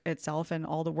artwork itself and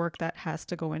all the work that has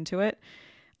to go into it.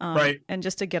 Right. And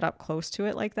just to get up close to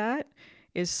it like that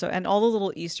is so, and all the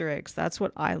little Easter eggs. That's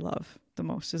what I love the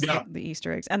most, is the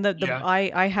Easter eggs. And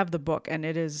I have the book, and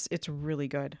it's really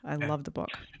good. I love the book.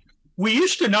 We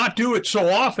used to not do it so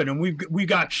often, and we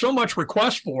got so much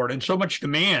request for it and so much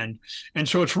demand, and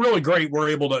so it's really great we're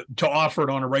able to offer it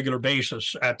on a regular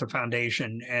basis at the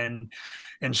foundation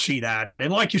and see that.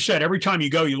 And like you said, every time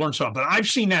you go, you learn something. I've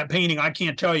seen that painting, I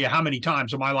can't tell you how many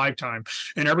times in my lifetime,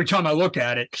 and every time I look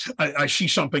at it, I see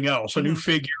something else, a new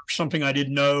figure, something I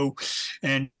didn't know,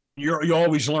 and you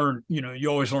always learn, you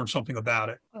always learn something about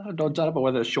it. No doubt about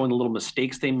whether it's showing the little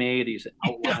mistakes they made, these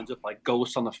outlines of like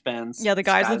ghosts on the fence. Yeah, the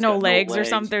guys with no legs or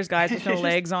something. There's guys with no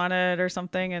legs on it or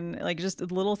something, and like just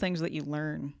the little things that you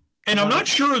learn. And I'm not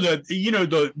sure that,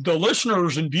 the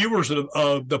listeners and viewers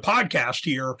of the podcast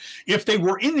here, if they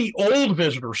were in the old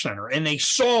visitor center and they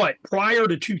saw it prior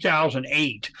to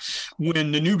 2008,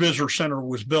 when the new visitor center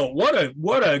was built, what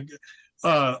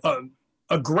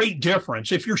a great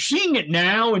difference. If you're seeing it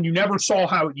now and you never saw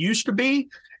how it used to be,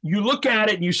 you look at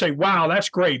it and you say, wow, that's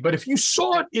great. But if you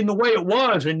saw it in the way it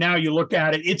was and now you look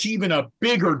at it, it's even a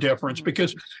bigger difference,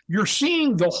 because you're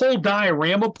seeing the whole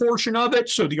diorama portion of it.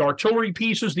 So the artillery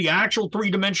pieces, the actual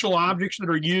three-dimensional objects that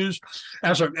are used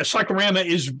as a cyclorama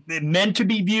is meant to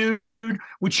be viewed,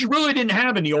 which you really didn't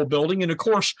have in the old building. And of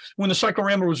course, when the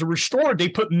cyclorama was restored, they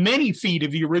put many feet of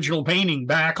the original painting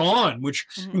back on, which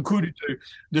included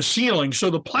the ceiling. So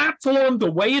the platform,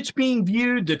 the way it's being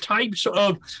viewed, the types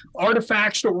of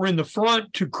artifacts that were in the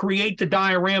front to create the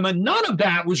diorama, none of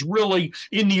that was really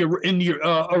in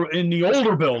the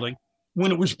older building when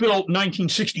it was built in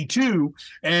 1962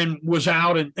 and was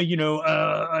out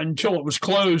until it was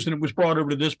closed and it was brought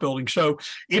over to this building. So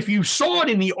if you saw it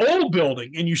in the old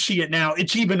building and you see it now,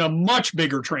 it's even a much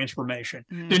bigger transformation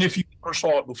than if you ever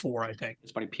saw it before, I think.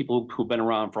 It's funny, people who've been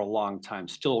around for a long time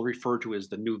still refer to it as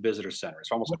the new visitor center.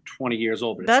 It's almost like 20 years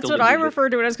old. But that's what I refer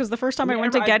to it as, because the first time I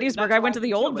went to Gettysburg, I went to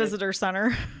the old visitor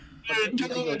center.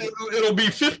 It'll be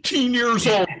 15 years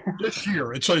old this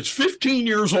year. It's 15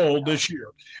 years old this year.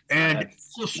 And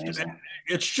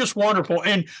it's just wonderful.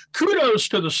 And kudos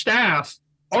to the staff,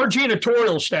 our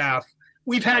janitorial staff.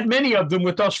 We've had many of them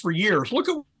with us for years. Look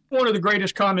at one of the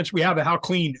greatest comments we have of how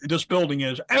clean this building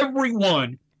is.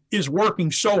 Everyone is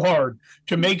working so hard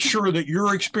to make sure that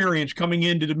your experience coming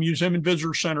into the Museum and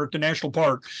Visitor Center at the National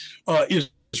Park is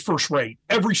first rate.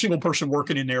 Every single person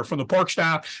working in there, from the park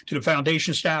staff to the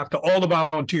foundation staff to all the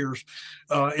volunteers,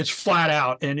 it's flat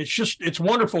out. And it's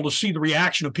wonderful to see the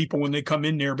reaction of people when they come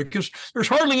in there, because there's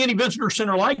hardly any visitor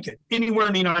center like it anywhere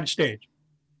in the United States.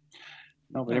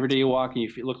 No, but every day you walk and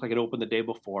you look like it opened the day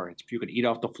before. You could eat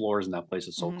off the floors, and that place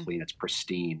is so clean. It's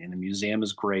pristine, and the museum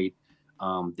is great.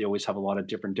 They always have a lot of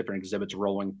different exhibits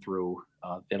rolling through.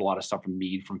 They had a lot of stuff from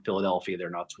Meade from Philadelphia there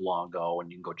not too long ago, and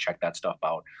you can go check that stuff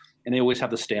out. And they always have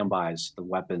the standbys, the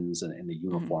weapons, and the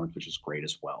uniforms, which is great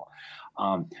as well.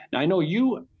 Now, I know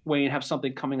you, Wayne, have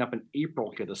something coming up in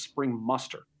April here, the spring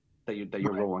muster that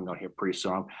you're rolling out here pretty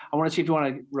soon. I want to see if you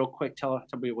want to real quick tell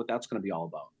me what that's going to be all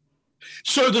about.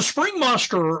 So the spring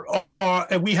muster,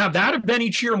 we have that event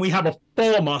each year, and we have a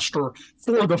fall muster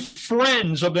for the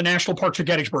Friends of the National Parks of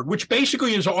Gettysburg, which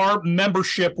basically is our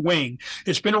membership wing.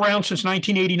 It's been around since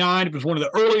 1989. It was one of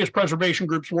the earliest preservation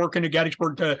groups working at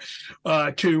Gettysburg to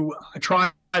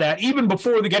try that, even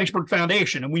before the Gettysburg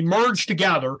Foundation. And we merged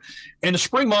together, and the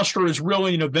spring muster is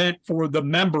really an event for the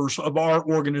members of our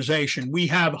organization. We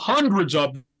have hundreds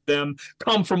of them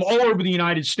come from all over the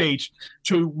United States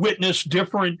to witness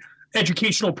different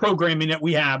educational programming that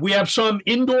we have. We have some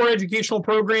indoor educational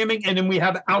programming, and then we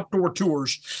have outdoor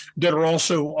tours that are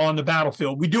also on the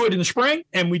battlefield. We do it in the spring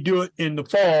and we do it in the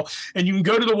fall. And you can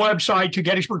go to the website to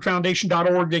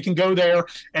gettysburgfoundation.org. They can go there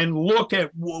and look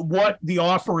at what the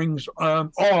offerings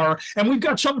are. And we've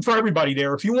got something for everybody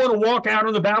there. If you want to walk out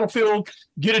on the battlefield,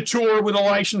 get a tour with a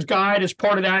licensed guide as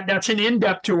part of that. That's an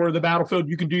in-depth tour of the battlefield.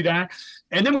 You can do that.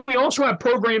 And then we also have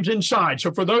programs inside.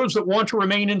 So for those that want to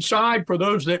remain inside, for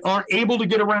those that aren't able to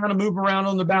get around and move around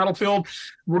on the battlefield,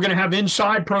 we're going to have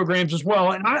inside programs as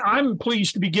well. And I'm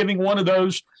pleased to be giving one of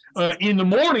those in the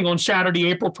morning on Saturday,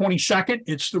 April 22nd.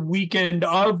 It's the weekend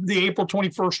of the April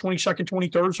 21st, 22nd,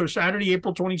 23rd. So Saturday,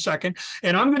 April 22nd.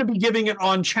 And I'm going to be giving it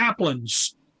on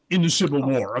chaplains in the Civil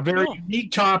War, a very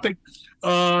unique topic.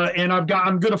 And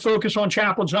I'm going to focus on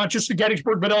chaplains, not just at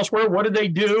Gettysburg, but elsewhere. What did they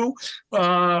do?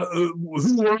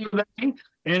 Who were they?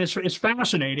 And it's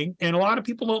fascinating. And a lot of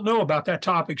people don't know about that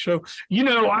topic. So,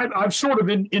 I've sort of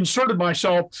inserted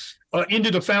myself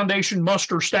into the foundation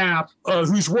muster staff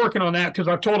who's working on that, because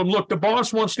I've told them, look, the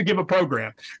boss wants to give a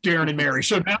program, Darren and Mary.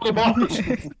 So now the boss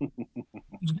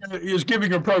is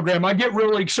giving a program. I get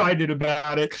really excited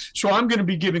about it. So I'm going to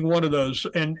be giving one of those.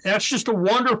 And that's just a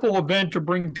wonderful event to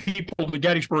bring people to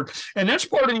Gettysburg. And that's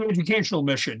part of the educational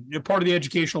mission,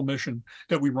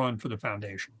 that we run for the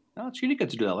foundation. No, it's really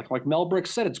good to do that. Like Mel Brooks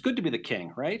said, it's good to be the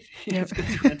king, right? Yeah. It's good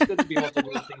to be able to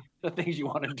do the things you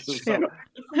want to do. So good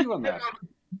for you on that.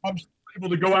 I'm still able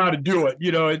to go out and do it.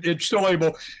 It's still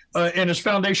able. And as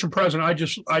foundation president, I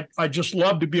just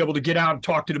love to be able to get out and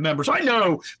talk to the members. I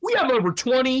know we have over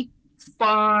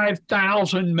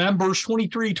 25,000 members,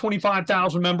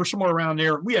 25,000 members, somewhere around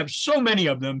there. We have so many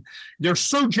of them. They're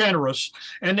so generous,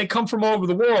 and they come from all over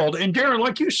the world. And Darren,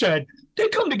 like you said, they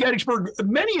come to Gettysburg.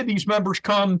 Many of these members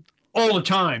come all the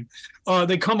time.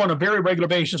 They come on a very regular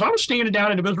basis. I was standing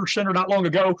down in the visitor center not long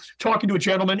ago talking to a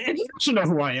gentleman, and he doesn't know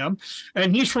who I am.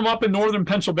 And he's from up in northern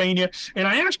Pennsylvania. And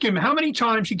I asked him how many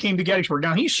times he came to Gettysburg.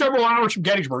 Now, he's several hours from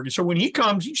Gettysburg. And so when he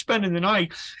comes, he's spending the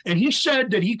night. And he said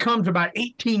that he comes about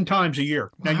 18 times a year.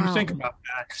 Now, you think about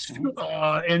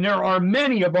that. And there are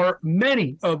many of our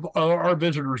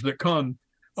visitors that come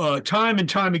time and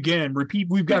time again. Repeat.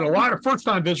 We've got a lot of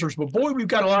first-time visitors, but boy, we've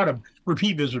got a lot of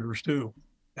repeat visitors too.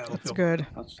 That's good.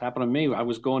 That's happened to me. I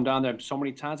was going down there so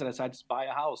many times that I decided to buy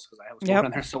a house because I was going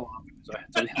down there so often.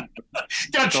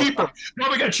 Got cheaper.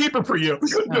 Probably got cheaper for you.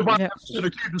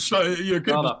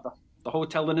 The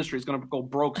hotel industry is going to go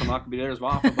broke, so I'm not going to be there as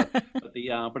often. But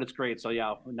it's great. So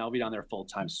yeah, I'll be down there full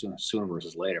time sooner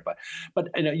versus later. But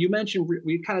you mentioned,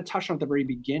 we kind of touched on at the very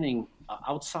beginning.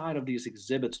 Outside of these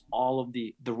exhibits, all of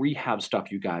the rehab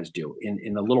stuff you guys do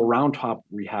in the Little Round Top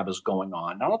rehab is going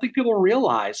on. I don't think people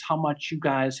realize how much you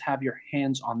guys have your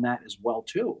hands on that as well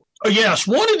too. Oh, yes.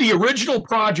 One of the original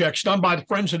projects done by the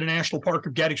Friends of the National Park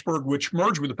of Gettysburg, which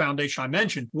merged with the foundation I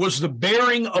mentioned, was the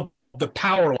bearing of the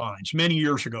power lines many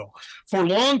years ago. For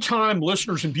longtime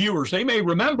listeners and viewers, they may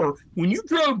remember when you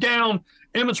drove down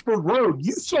Emmitsburg Road,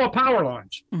 you saw power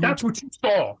lines. Mm-hmm. That's what you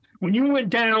saw. When you went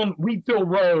down Wheatfield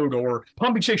Road or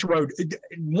Pumping Station Road,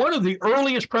 one of the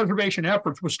earliest preservation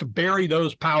efforts was to bury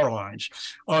those power lines.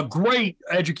 A great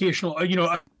educational,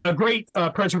 a great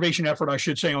preservation effort, I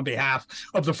should say, on behalf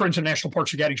of the Friends of National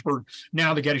Parks of Gettysburg,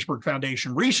 now the Gettysburg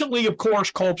Foundation. Recently, of course,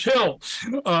 Culp's Hill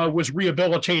was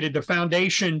rehabilitated. The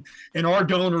foundation and our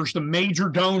donors, the major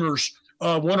donors,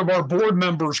 one of our board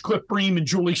members, Cliff Bream and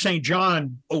Julie St.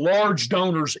 John, large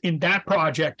donors in that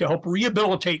project to help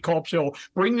rehabilitate Culp's Hill,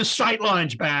 bring the sight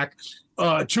lines back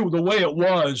to the way it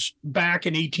was back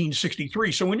in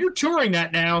 1863. So when you're touring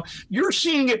that now, you're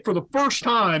seeing it for the first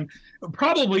time,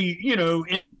 probably,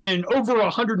 in over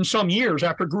 100 and some years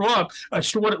after it grew up,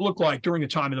 as to what it looked like during the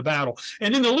time of the battle.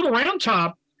 And then the Little Round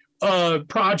Top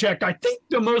project, I think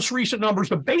the most recent numbers,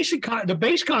 the base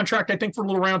contract, I think, for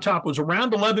Little Round Top was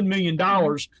around $11 million.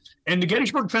 And the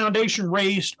Gettysburg Foundation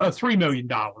raised $3 million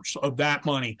of that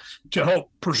money to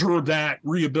help preserve that,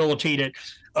 rehabilitate it.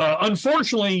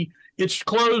 Unfortunately, it's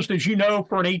closed, as you know,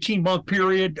 for an 18-month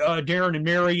period, Darren and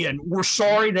Mary, and we're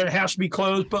sorry that it has to be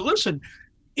closed. But listen,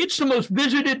 it's the most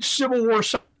visited Civil War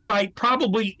site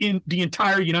probably in the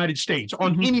entire United States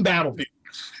on any battlefield.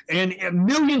 And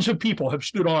millions of people have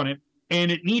stood on it, and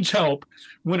it needs help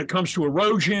when it comes to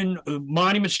erosion,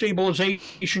 monument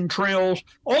stabilization, trails,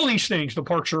 all these things the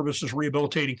Park Service is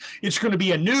rehabilitating. It's going to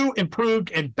be a new,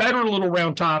 improved, and better Little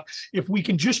Round Top if we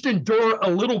can just endure a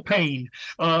little pain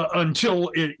until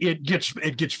it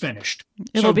gets finished.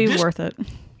 It'll be worth it.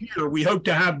 Here, we hope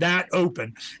to have that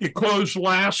open. It closed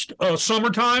last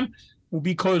summertime. Will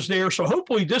be closed there. So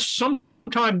hopefully this time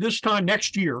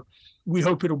next year, we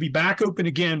hope it'll be back open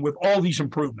again with all these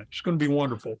improvements. It's going to be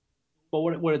wonderful. But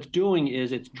what it's doing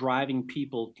is it's driving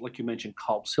people, like you mentioned,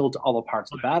 Culp's Hill, to other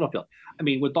parts of the battlefield. I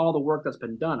mean, with all the work that's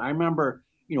been done, I remember,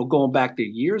 going back to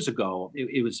years ago,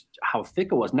 it was how thick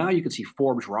it was. Now you can see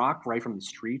Forbes Rock right from the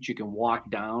streets. You can walk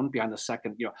down behind the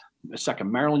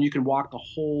second Maryland. You can walk the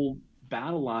whole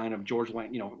battle line of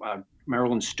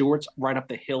Maryland Stewart's right up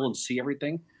the hill and see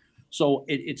everything. So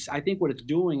it's I think what it's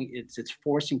doing, it's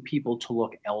forcing people to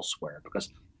look elsewhere, because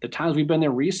the times we've been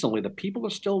there recently, the people are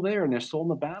still there and they're still in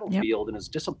the battlefield. Yep. And as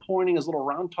disappointing as Little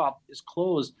Round Top is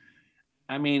closed,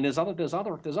 I mean, there's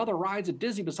other rides at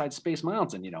Disney besides Space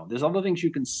Mountain. There's other things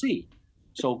you can see.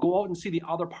 So go out and see the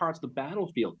other parts of the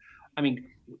battlefield. I mean,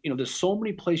 there's so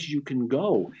many places you can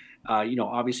go.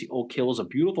 Obviously Oak Hill is a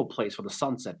beautiful place for the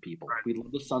Sunset people. Right. We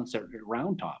love the Sunset at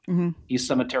Round Top, East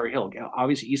Cemetery Hill,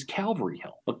 obviously East Calvary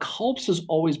Hill. But Culp's has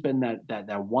always been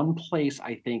that one place,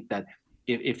 I think, that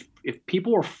if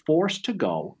people were forced to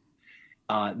go,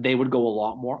 they would go a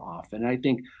lot more often. And I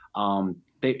think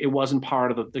it wasn't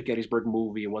part of the Gettysburg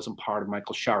movie. It wasn't part of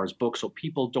Michael Shar's book. So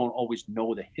people don't always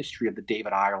know the history of the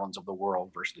David Irelands of the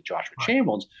world versus the Joshua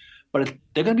Chamberlains. But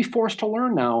they're going to be forced to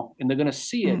learn now, and they're going to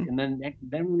see it. And then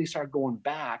when they start going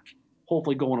back,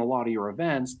 hopefully going to a lot of your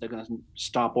events, they're going to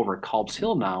stop over at Culp's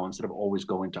Hill now instead of always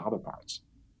going to other parts.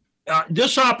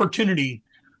 This opportunity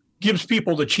gives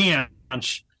people the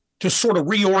chance to sort of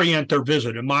reorient their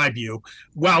visit, in my view.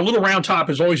 While Little Round Top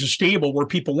is always a stable where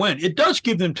people went, it does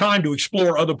give them time to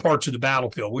explore other parts of the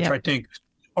battlefield, which I think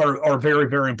are very,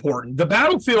 very important. The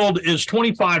battlefield is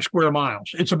 25 square miles.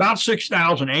 It's about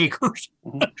 6,000 acres.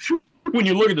 When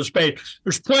you look at the space,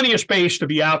 there's plenty of space to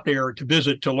be out there to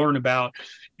visit, to learn about.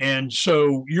 And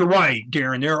so you're right,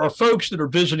 Darren. There are folks that are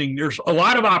visiting. There's a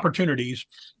lot of opportunities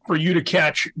for you to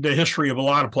catch the history of a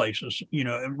lot of places,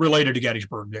 related to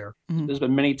Gettysburg there. There's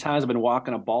been many times I've been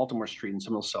walking up Baltimore Street and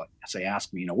someone will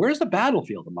ask me, where's the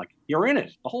battlefield? I'm like, you're in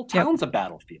it. The whole town's a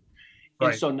battlefield.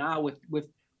 Right. And so now with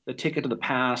the Ticket to the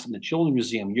Past and the Children's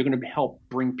Museum, you're going to help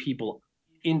bring people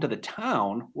into the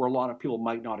town where a lot of people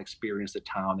might not experience the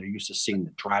town. They're used to seeing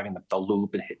driving the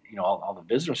loop and all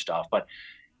the visitor stuff, but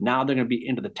now they're going to be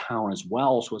into the town as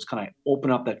well. So it's kind of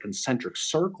open up that concentric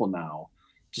circle now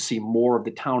to see more of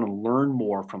the town and learn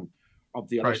more of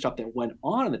the other stuff that went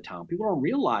on in the town. People don't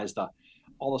realize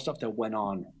all the stuff that went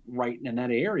on right in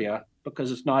that area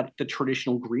because it's not the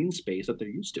traditional green space that they're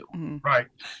used to. Right.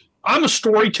 I'm a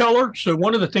storyteller, so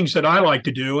one of the things that I like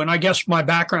to do, and I guess my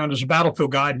background as a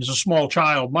battlefield guide and as a small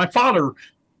child, my father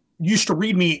used to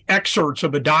read me excerpts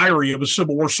of a diary of a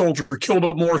Civil War soldier killed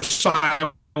at Morris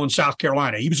Island in South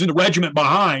Carolina. He was in the regiment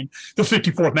behind the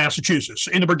 54th Massachusetts,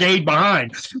 in the brigade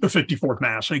behind the 54th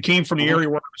Mass. And he came from the area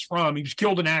where I was from. He was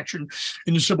killed in action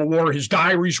in the Civil War. His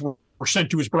diaries were sent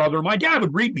to his brother. My dad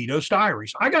would read me those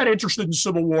diaries. I got interested in the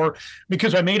Civil War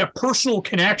because I made a personal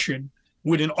connection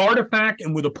with an artifact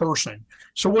and with a person.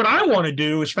 So what I want to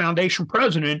do as foundation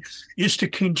president is to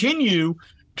continue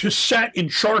to set and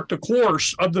chart the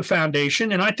course of the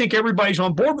foundation. And I think everybody's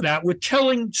on board with that, with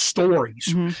telling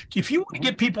stories. If you want to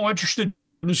get people interested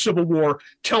in the Civil War,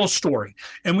 tell a story.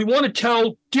 And we want to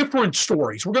tell different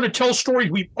stories. We're going to tell stories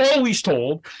we've always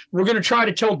told. We're going to try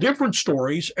to tell different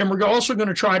stories. And we're also going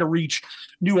to try to reach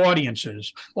new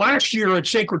audiences. Last year at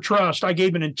Sacred Trust, I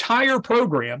gave an entire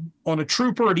program on a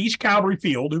trooper at East Calvary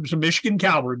Field who was a Michigan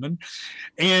cavalryman.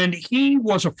 And he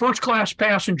was a first-class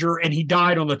passenger, and he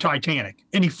died on the Titanic.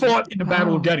 And he fought in the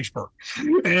Battle of Gettysburg.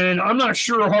 And I'm not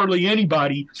sure hardly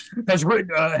anybody has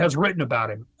written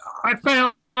about him. I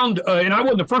found, and I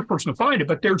wasn't the first person to find it,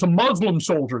 but there's a Muslim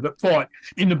soldier that fought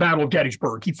in the Battle of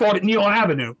Gettysburg. He fought at Neal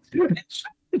Avenue.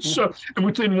 So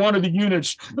within one of the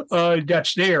units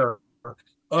that's there.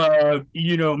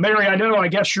 Mary, I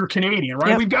guess you're Canadian, right?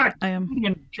 Yep, We've got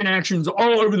Canadian connections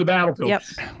all over the battlefield. Yep.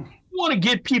 We want to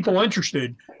get people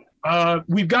interested.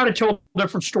 We've got to tell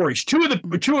different stories. Two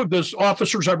of the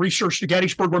officers I researched at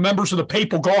Gettysburg were members of the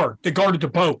Papal Guard that guarded the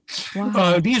Pope.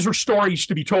 Wow. These are stories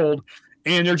to be told.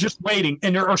 And they're just waiting.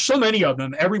 And there are so many of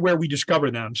them everywhere we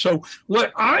discover them. So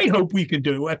what I hope we can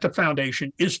do at the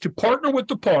foundation is to partner with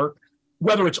the park,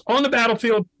 whether it's on the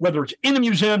battlefield, whether it's in the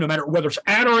museum, no matter whether it's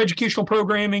at our educational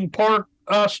programming, park,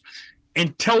 us,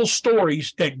 and tell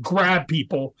stories that grab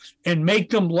people and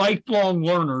make them lifelong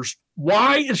learners.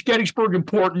 Why is Gettysburg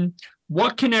important?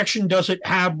 What connection does it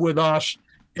have with us?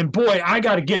 And boy, I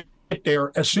got to get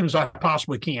there as soon as I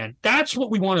possibly can. That's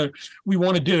what we want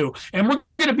to do. And we're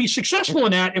going to be successful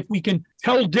in that if we can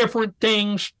tell different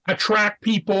things, attract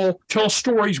people, tell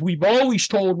stories we've always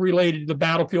told related to the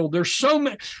battlefield. There's so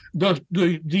many,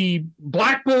 the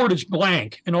blackboard is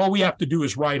blank and all we have to do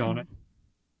is write on it.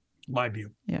 my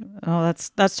view. Yeah. Oh,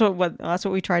 that's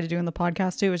what we try to do in the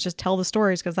podcast too, is just tell the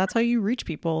stories, because that's how you reach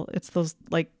people. It's those,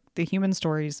 like, the human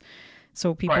stories,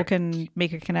 so people can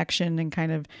make a connection and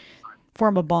kind of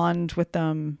form a bond with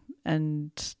them,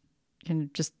 and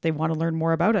they want to learn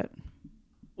more about it.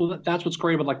 Well, that's what's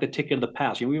great about, like, the ticket of the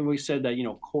past. We always said that,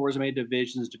 corps made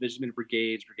divisions, divisions made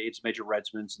brigades, brigades made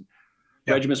regiments, and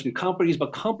regiments made companies,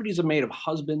 but companies are made of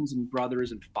husbands and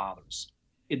brothers and fathers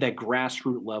at that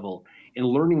grassroots level, and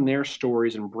learning their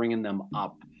stories and bringing them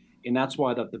up. And that's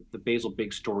why the Basil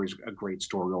Big story is a great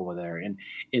story over there, and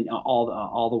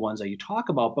all the ones that you talk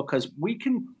about, because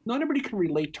not everybody can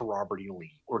relate to Robert E.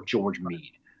 Lee or George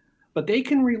Meade, but they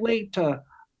can relate to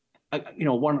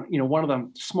one of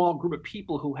the small group of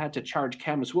people who had to charge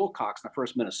Cadmus Wilcox in the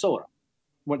first Minnesota.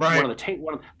 They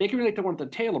can relate to one of the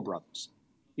Taylor brothers.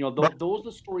 Those are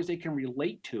the stories they can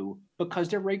relate to, because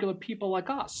they're regular people like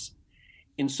us.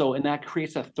 And that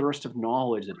creates that thirst of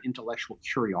knowledge, that intellectual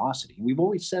curiosity. And we've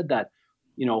always said that,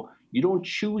 you don't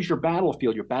choose your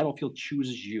battlefield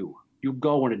chooses you. You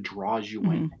go and it draws you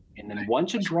in. And then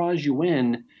once it draws you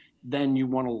in, then you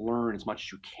want to learn as much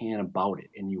as you can about it,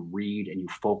 and you read and you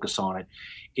focus on it.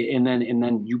 And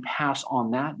then you pass on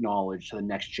that knowledge to the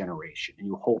next generation, and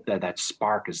you hope that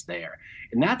spark is there.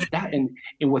 And that's that. And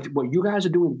what you guys are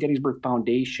doing with Gettysburg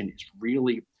Foundation is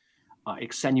really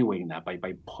accentuating that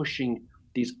by pushing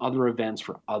these other events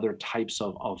for other types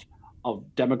of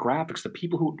demographics, the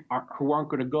people who aren't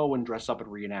going to go and dress up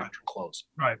and reenact your clothes.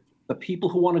 Right. The people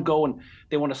who want to go and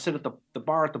they want to sit at the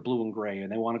bar at the Blue and Gray, and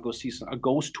they want to go see a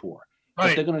ghost tour.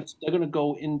 Right. But they're gonna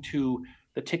go into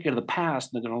the ticket of the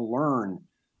past, and they're gonna learn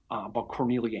about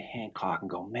Cornelia Hancock and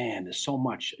go, man, there's so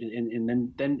much, and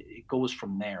then it goes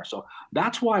from there. So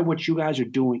that's why what you guys are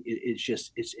doing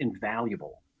it's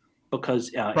invaluable,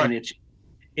 because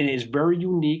and it's very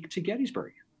unique to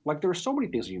Gettysburg. Like, there are so many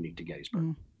things that are unique to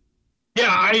Gettysburg.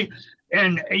 Yeah,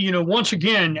 once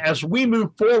again, as we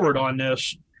move forward on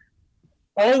this,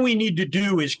 all we need to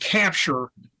do is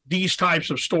capture these types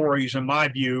of stories, in my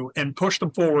view, and push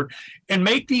them forward and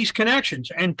make these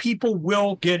connections, and people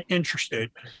will get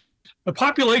interested. The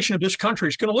population of this country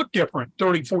is going to look different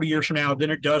 30, 40 years from now than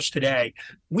it does today.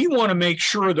 We want to make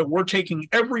sure that we're taking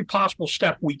every possible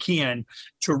step we can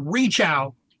to reach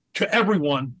out to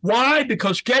everyone. Why?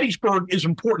 Because Gettysburg is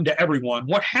important to everyone.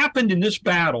 What happened in this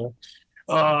battle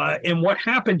and what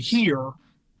happened here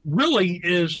really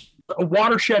is a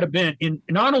watershed event in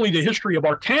not only the history of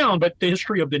our town, but the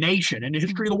history of the nation and the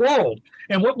history of the world.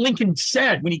 And what Lincoln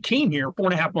said when he came here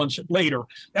 4.5 months later,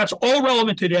 that's all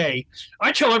relevant today.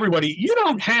 I tell everybody, you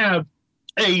don't have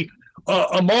a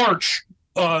march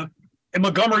in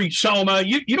Montgomery, Selma.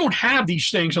 You don't have these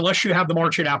things unless you have the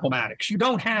march at Appomattox. You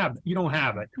don't have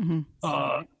it.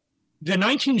 The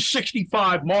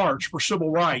 1965 March for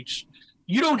Civil Rights,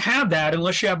 you don't have that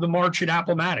unless you have the march at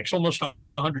Appomattox almost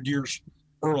 100 years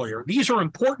earlier. These are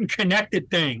important connected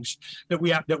things that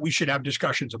we should have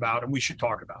discussions about and we should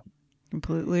talk about.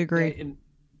 Completely agree. And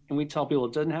we tell people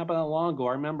it doesn't happen that long ago.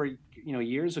 I remember,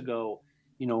 years ago,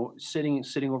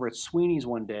 sitting over at Sweeney's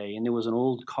one day, and there was an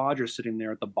old codger sitting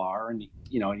there at the bar, and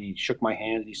he shook my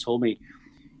hand, and he told me,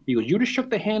 he goes, "You just shook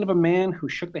the hand of a man who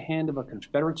shook the hand of a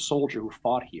Confederate soldier who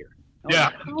fought here." Yeah.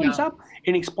 Like, how is that?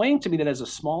 And he explained to me that as a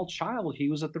small child, he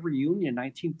was at the reunion in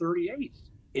 1938.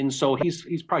 And so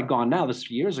he's probably gone now. This is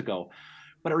years ago,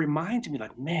 but it reminds me,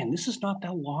 like, man, this is not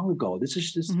that long ago. This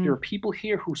is just there are people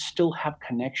here who still have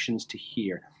connections to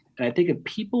here. And I think if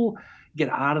people get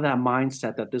out of that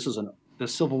mindset that the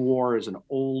Civil War is an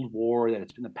old war, that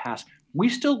it's been the past, we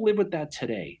still live with that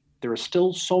today. There are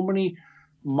still so many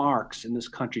marks in this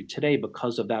country today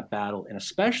because of that battle, and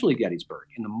especially Gettysburg.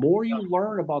 And the more you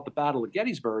learn about the Battle of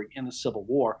Gettysburg and the Civil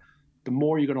War, the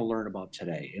more you're going to learn about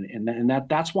today. And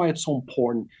that's why it's so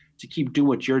important to keep doing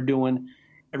what you're doing.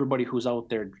 Everybody who's out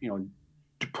there,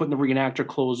 putting the reenactor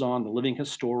clothes on, the living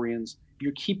historians,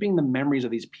 you're keeping the memories of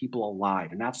these people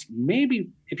alive. And that's, maybe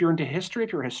if you're into history,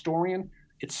 if you're a historian,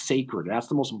 it's sacred. That's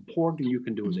the most important thing you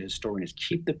can do as a historian, is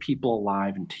keep the people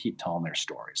alive and keep telling their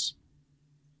stories.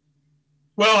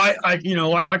 Well,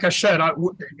 like I said,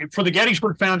 for the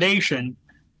Gettysburg Foundation,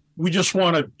 we just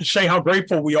want to say how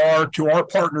grateful we are to our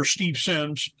partner, Steve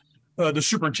Sims, the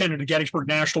superintendent of Gettysburg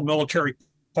National Military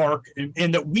Park,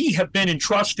 and that we have been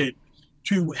entrusted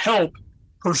to help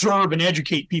preserve and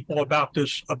educate people about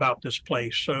this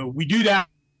place. So we do that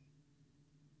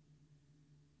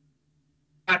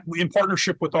in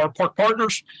partnership with our park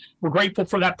partners. We're grateful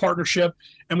for that partnership,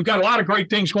 and we've got a lot of great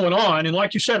things going on. And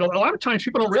like you said, a lot of times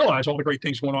people don't realize all the great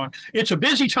things going on. It's a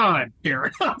busy time here,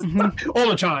 all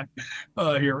the time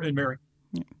here in Mary.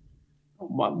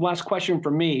 Last question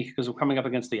for me, because we're coming up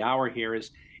against the hour here,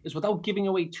 is is without giving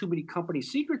away too many company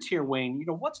secrets here, Wayne,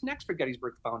 what's next for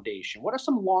Gettysburg Foundation? What are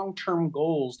some long-term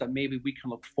goals that maybe we can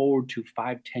look forward to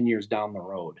 5-10 years down the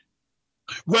road?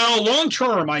 Well, long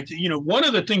term, one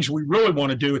of the things we really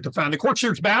want to do at the foundation, of course,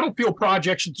 there's battlefield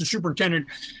projects that the superintendent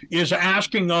is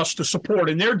asking us to support,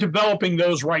 and they're developing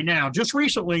those right now. Just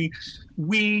recently,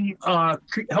 we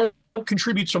helped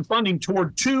contribute some funding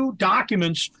toward 2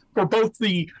 documents for both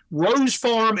the Rose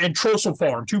Farm and Trossel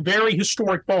Farm, 2 very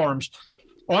historic farms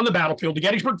on the battlefield. The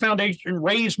Gettysburg Foundation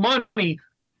raised money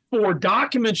for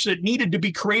documents that needed to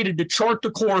be created to chart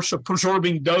the course of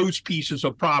preserving those pieces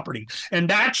of property.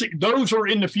 And those are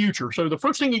in the future. So the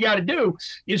first thing you got to do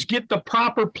is get the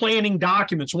proper planning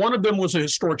documents. One of them was a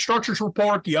historic structures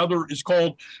report. The other is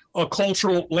called a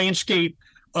cultural landscape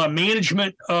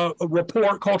management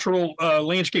report, cultural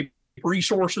landscape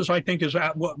resources, I think is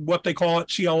what they call it,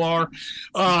 CLR.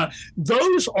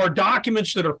 Those are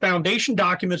documents that are foundation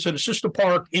documents that assist the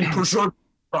park in preserving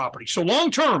property. So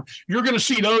long term, you're going to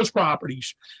see those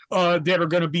properties that are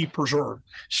going to be preserved.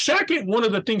 Second, one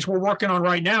of the things we're working on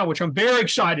right now, which I'm very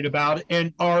excited about,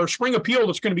 and our spring appeal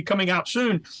that's going to be coming out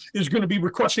soon is going to be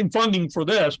requesting funding for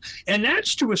this, and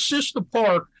that's to assist the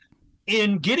park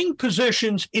in getting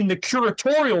positions in the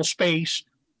curatorial space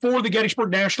for the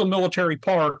Gettysburg National Military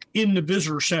Park in the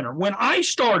Visitor Center. When I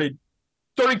started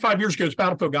 35 years ago as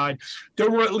Battlefield Guide, there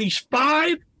were at least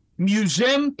 5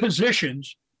 museum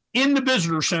positions in the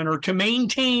Visitor Center to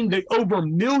maintain the over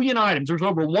 1 million items. There's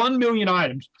over 1 million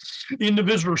items in the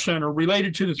Visitor Center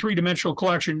related to the 3-dimensional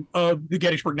collection of the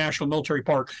Gettysburg National Military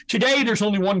Park. Today, there's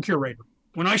only 1 curator.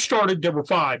 When I started, there were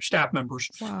 5 staff members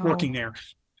working there.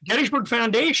 Gettysburg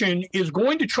Foundation is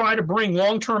going to try to bring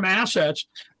long-term assets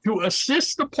to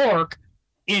assist the park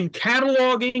in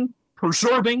cataloging,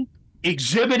 preserving,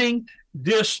 exhibiting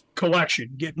this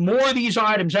collection. Get more of these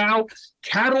items out,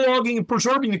 cataloging and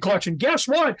preserving the collection. Guess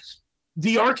what?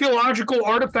 The archaeological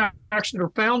artifacts that are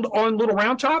found on Little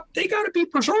Round Top, they got to be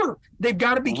preserved. They've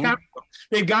got to be cataloged.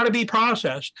 They've got to be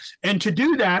processed. And to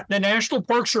do that, the National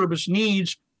Park Service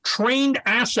needs trained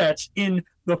assets in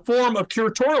the form of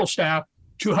curatorial staff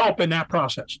to help in that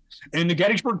process. And the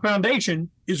Gettysburg Foundation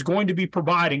is going to be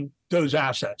providing those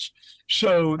assets.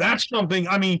 So that's something,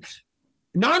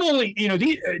 not only,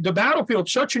 the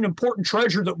battlefield's such an important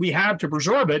treasure that we have to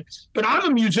preserve it, but I'm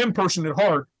a museum person at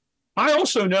heart. I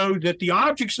also know that the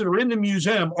objects that are in the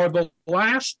museum are the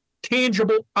last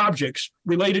tangible objects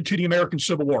related to the American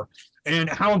Civil War and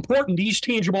how important these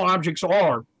tangible objects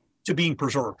are to being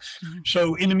preserved.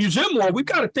 So in the museum world, we've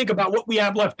got to think about what we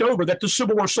have left over that the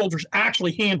Civil War soldiers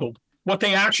actually handled, what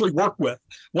they actually worked with,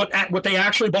 what they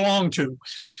actually belong to.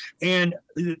 And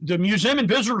the Museum and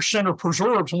Visitor Center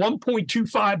preserves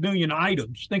 1.25 million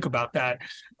items. Think about that,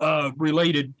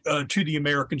 related to the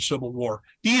American Civil War.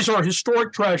 These are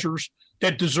historic treasures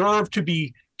that deserve to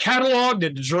be cataloged,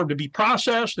 that deserve to be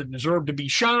processed, that deserve to be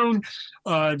shown,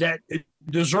 that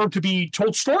deserve to be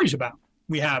told stories about.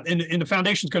 We have, and the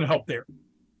foundation's going to help there.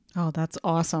 Oh, that's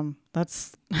awesome.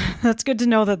 That's good to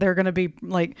know that they're going to be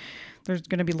there's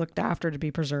going to be looked after to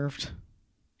be preserved.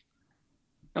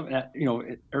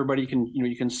 Everybody can,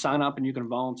 you can sign up and you can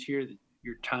volunteer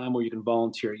your time, or you can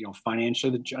volunteer,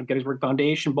 financially. The Gettysburg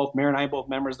Foundation, both Mayor and I, both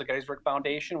members of the Gettysburg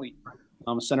Foundation, we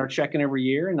send our check in every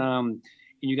year, and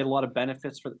you get a lot of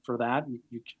benefits for that.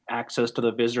 You access to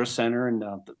the visitor center and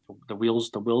the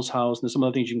Wills House, and some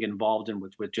of the things you can get involved in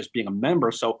with just being a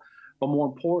member. So, but more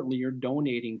importantly, you're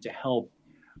donating to help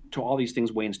to all these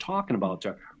things Wayne's talking about,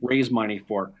 to raise money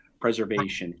for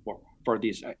preservation, for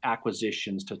these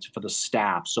acquisitions, for the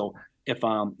staff. So if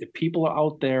people are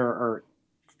out there or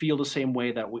feel the same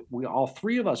way that we all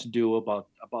 3 of us do about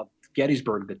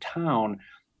Gettysburg, the town,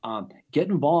 get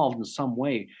involved in some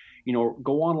way.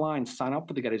 Go online, sign up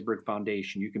for the Gettysburg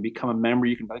Foundation. You can become a member.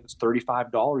 I think it's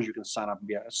 $35. You can sign up and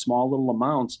get small little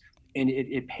amounts, and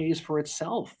it pays for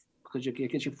itself because it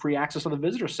gets you free access to the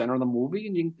visitor center and the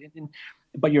movie.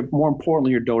 But more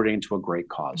importantly, you're donating to a great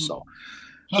cause. So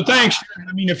thanks.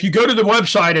 If you go to the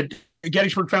website at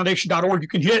GettysburgFoundation.org, you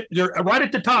can hit there right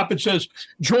at the top. It says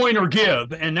join or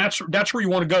give, and that's where you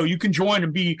want to go. You can join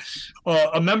and be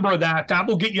a member of that. That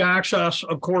will get you access,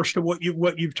 of course, to what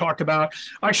you've talked about.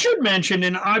 I should mention,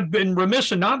 and I've been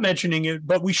remiss in not mentioning it,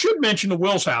 but we should mention the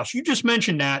Wills House. You just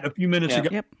mentioned that a few minutes ago.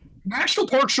 Yep. National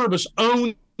Park Service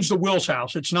owns the Wills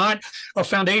House. It's not a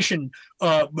foundation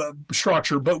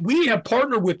structure, but we have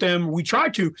partnered with them. We try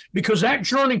to, because that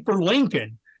journey for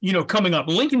Lincoln, coming up,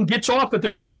 Lincoln gets off at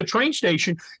the train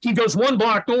station, he goes 1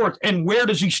 block north. And where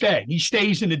does he stay? He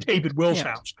stays in the David Wills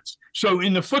house. So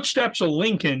in the footsteps of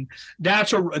Lincoln,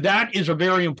 that is a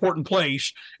very important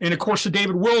place. And of course, the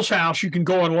David Wills house, you can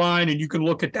go online and you can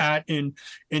look at that and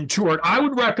tour it. I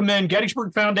would recommend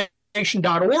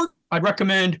GettysburgFoundation.org. I'd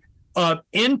recommend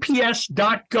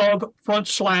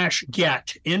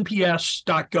nps.gov/get,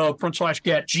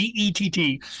 nps.gov/get,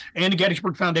 GETT, and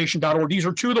GettysburgFoundation.org. These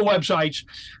are 2 of the websites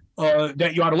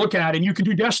that you ought to look at. And you can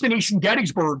do Destination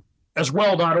Gettysburg as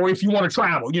well.org if you want to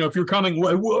travel. If you're coming,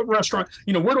 what restaurant,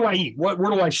 where do I eat? Where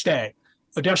do I stay?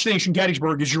 A Destination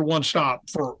Gettysburg is your one stop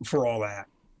for all that.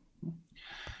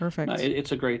 Perfect.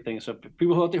 It's a great thing. So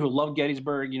people out there who love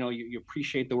Gettysburg, you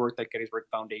appreciate the work that Gettysburg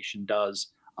Foundation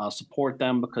does. Support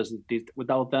them, because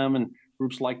without them and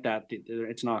groups like that,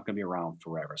 it's not going to be around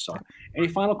forever. So any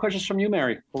final questions from you,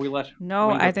 Mary, before we let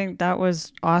I think that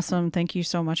was awesome. Thank you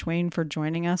so much, Wayne, for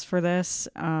joining us for this.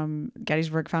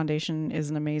 Gettysburg Foundation is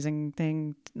an amazing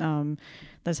thing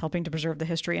that's helping to preserve the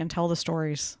history and tell the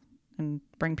stories and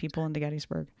bring people into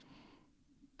Gettysburg.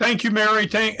 Thank you, Mary.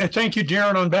 Thank you,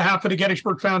 Darren. On behalf of the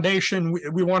Gettysburg Foundation,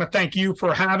 we want to thank you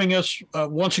for having us.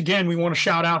 Once again, we want to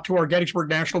shout out to our Gettysburg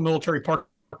National Military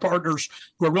partners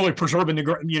who are really preserving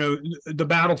the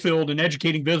battlefield and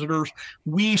educating visitors.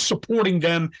 We supporting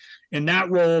them in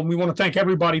that role. And we want to thank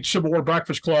everybody at Civil War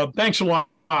Breakfast Club. Thanks a lot,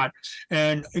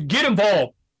 and get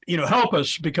involved. Help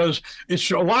us, because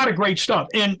it's a lot of great stuff.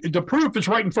 And the proof is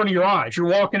right in front of your eyes. You're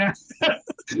walking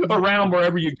around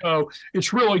wherever you go.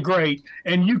 It's really great.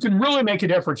 And you can really make a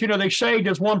difference. They say,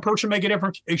 does one person make a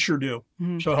difference? They sure do.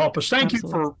 Mm-hmm. So help us. Thank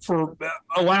Absolutely. You for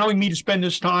allowing me to spend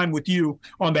this time with you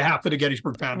on behalf of the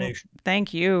Gettysburg Foundation. Well,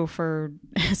 thank you for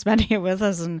spending it with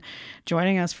us and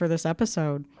joining us for this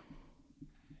episode.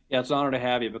 Yeah, it's an honor to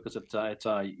have you, because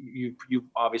you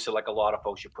obviously, like a lot of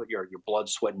folks, you put your blood,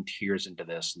 sweat, and tears into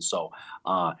this, and so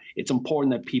it's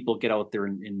important that people get out there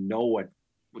and know what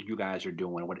you guys are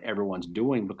doing, what everyone's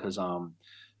doing, because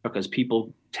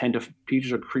people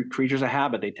creatures are creatures of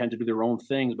habit. They tend to do their own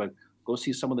things, but go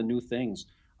see some of the new things.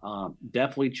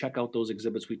 Definitely check out those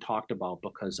exhibits we talked about,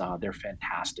 because they're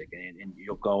fantastic, and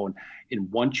you'll go and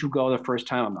once you go the first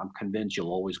time, I'm convinced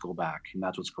you'll always go back, and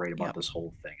that's what's great about this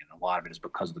whole thing. And a lot of it is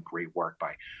because of the great work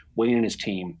by Wayne and his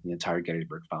team, the entire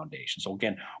Gettysburg Foundation. So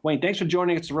again, Wayne, thanks for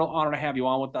joining. It's a real honor to have you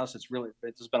on with us. It's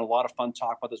been a lot of fun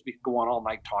talking about this. We could go on all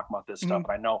night talking about this stuff,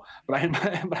 but I know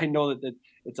that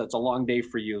it's a long day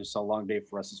for you, so a long day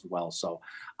for us as well. So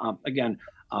again,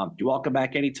 you're welcome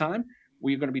back anytime.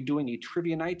 We're going to be doing a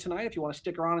trivia night tonight. If you want to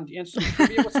stick around and answer some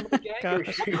trivia with some of the gang,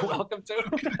 you're welcome to.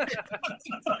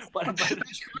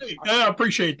 I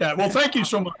appreciate that. Well, thank you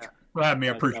so much for having me.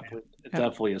 I appreciate it. It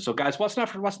definitely is. So, guys, what's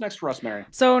next for us, Mary?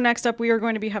 So next up, we are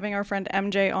going to be having our friend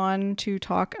MJ on to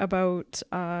talk about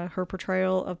her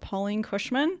portrayal of Pauline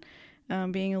Cushman,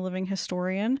 being a living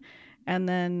historian. And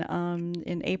then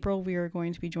in April, we are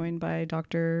going to be joined by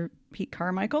Dr. Pete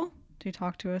Carmichael to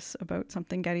talk to us about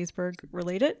something Gettysburg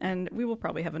related. And we will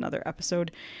probably have another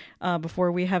episode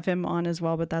before we have him on as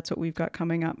well, but that's what we've got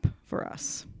coming up for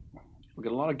us. We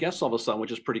get a lot of guests all of a sudden,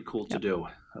 which is pretty cool to do.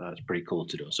 It's pretty cool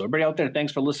to do. So everybody out there,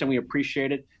 thanks for listening. We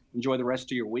appreciate it. Enjoy the rest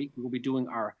of your week. We will be doing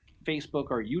our Facebook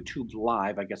or YouTube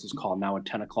Live, I guess it's called now, at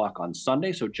 10 o'clock on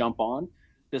Sunday. So jump on.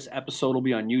 This episode will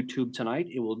be on YouTube tonight.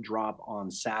 It will drop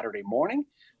on Saturday morning.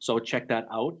 So check that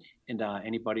out. And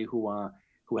anybody who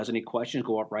has any questions,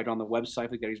 go up right on the website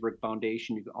of the Gettysburg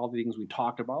Foundation. All the things we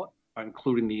talked about,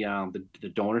 including the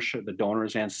donorship, the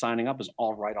donors, and signing up, is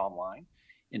all right online.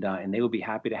 And they would be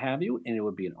happy to have you, and it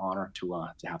would be an honor to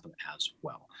have them as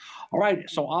well. All right,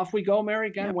 so off we go, Mary.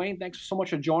 Again, Wayne, thanks so much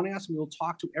for joining us, and we will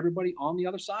talk to everybody on the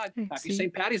other side. Happy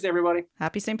St. Patty's Day, everybody.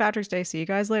 Happy St. Patrick's Day. See you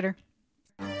guys later.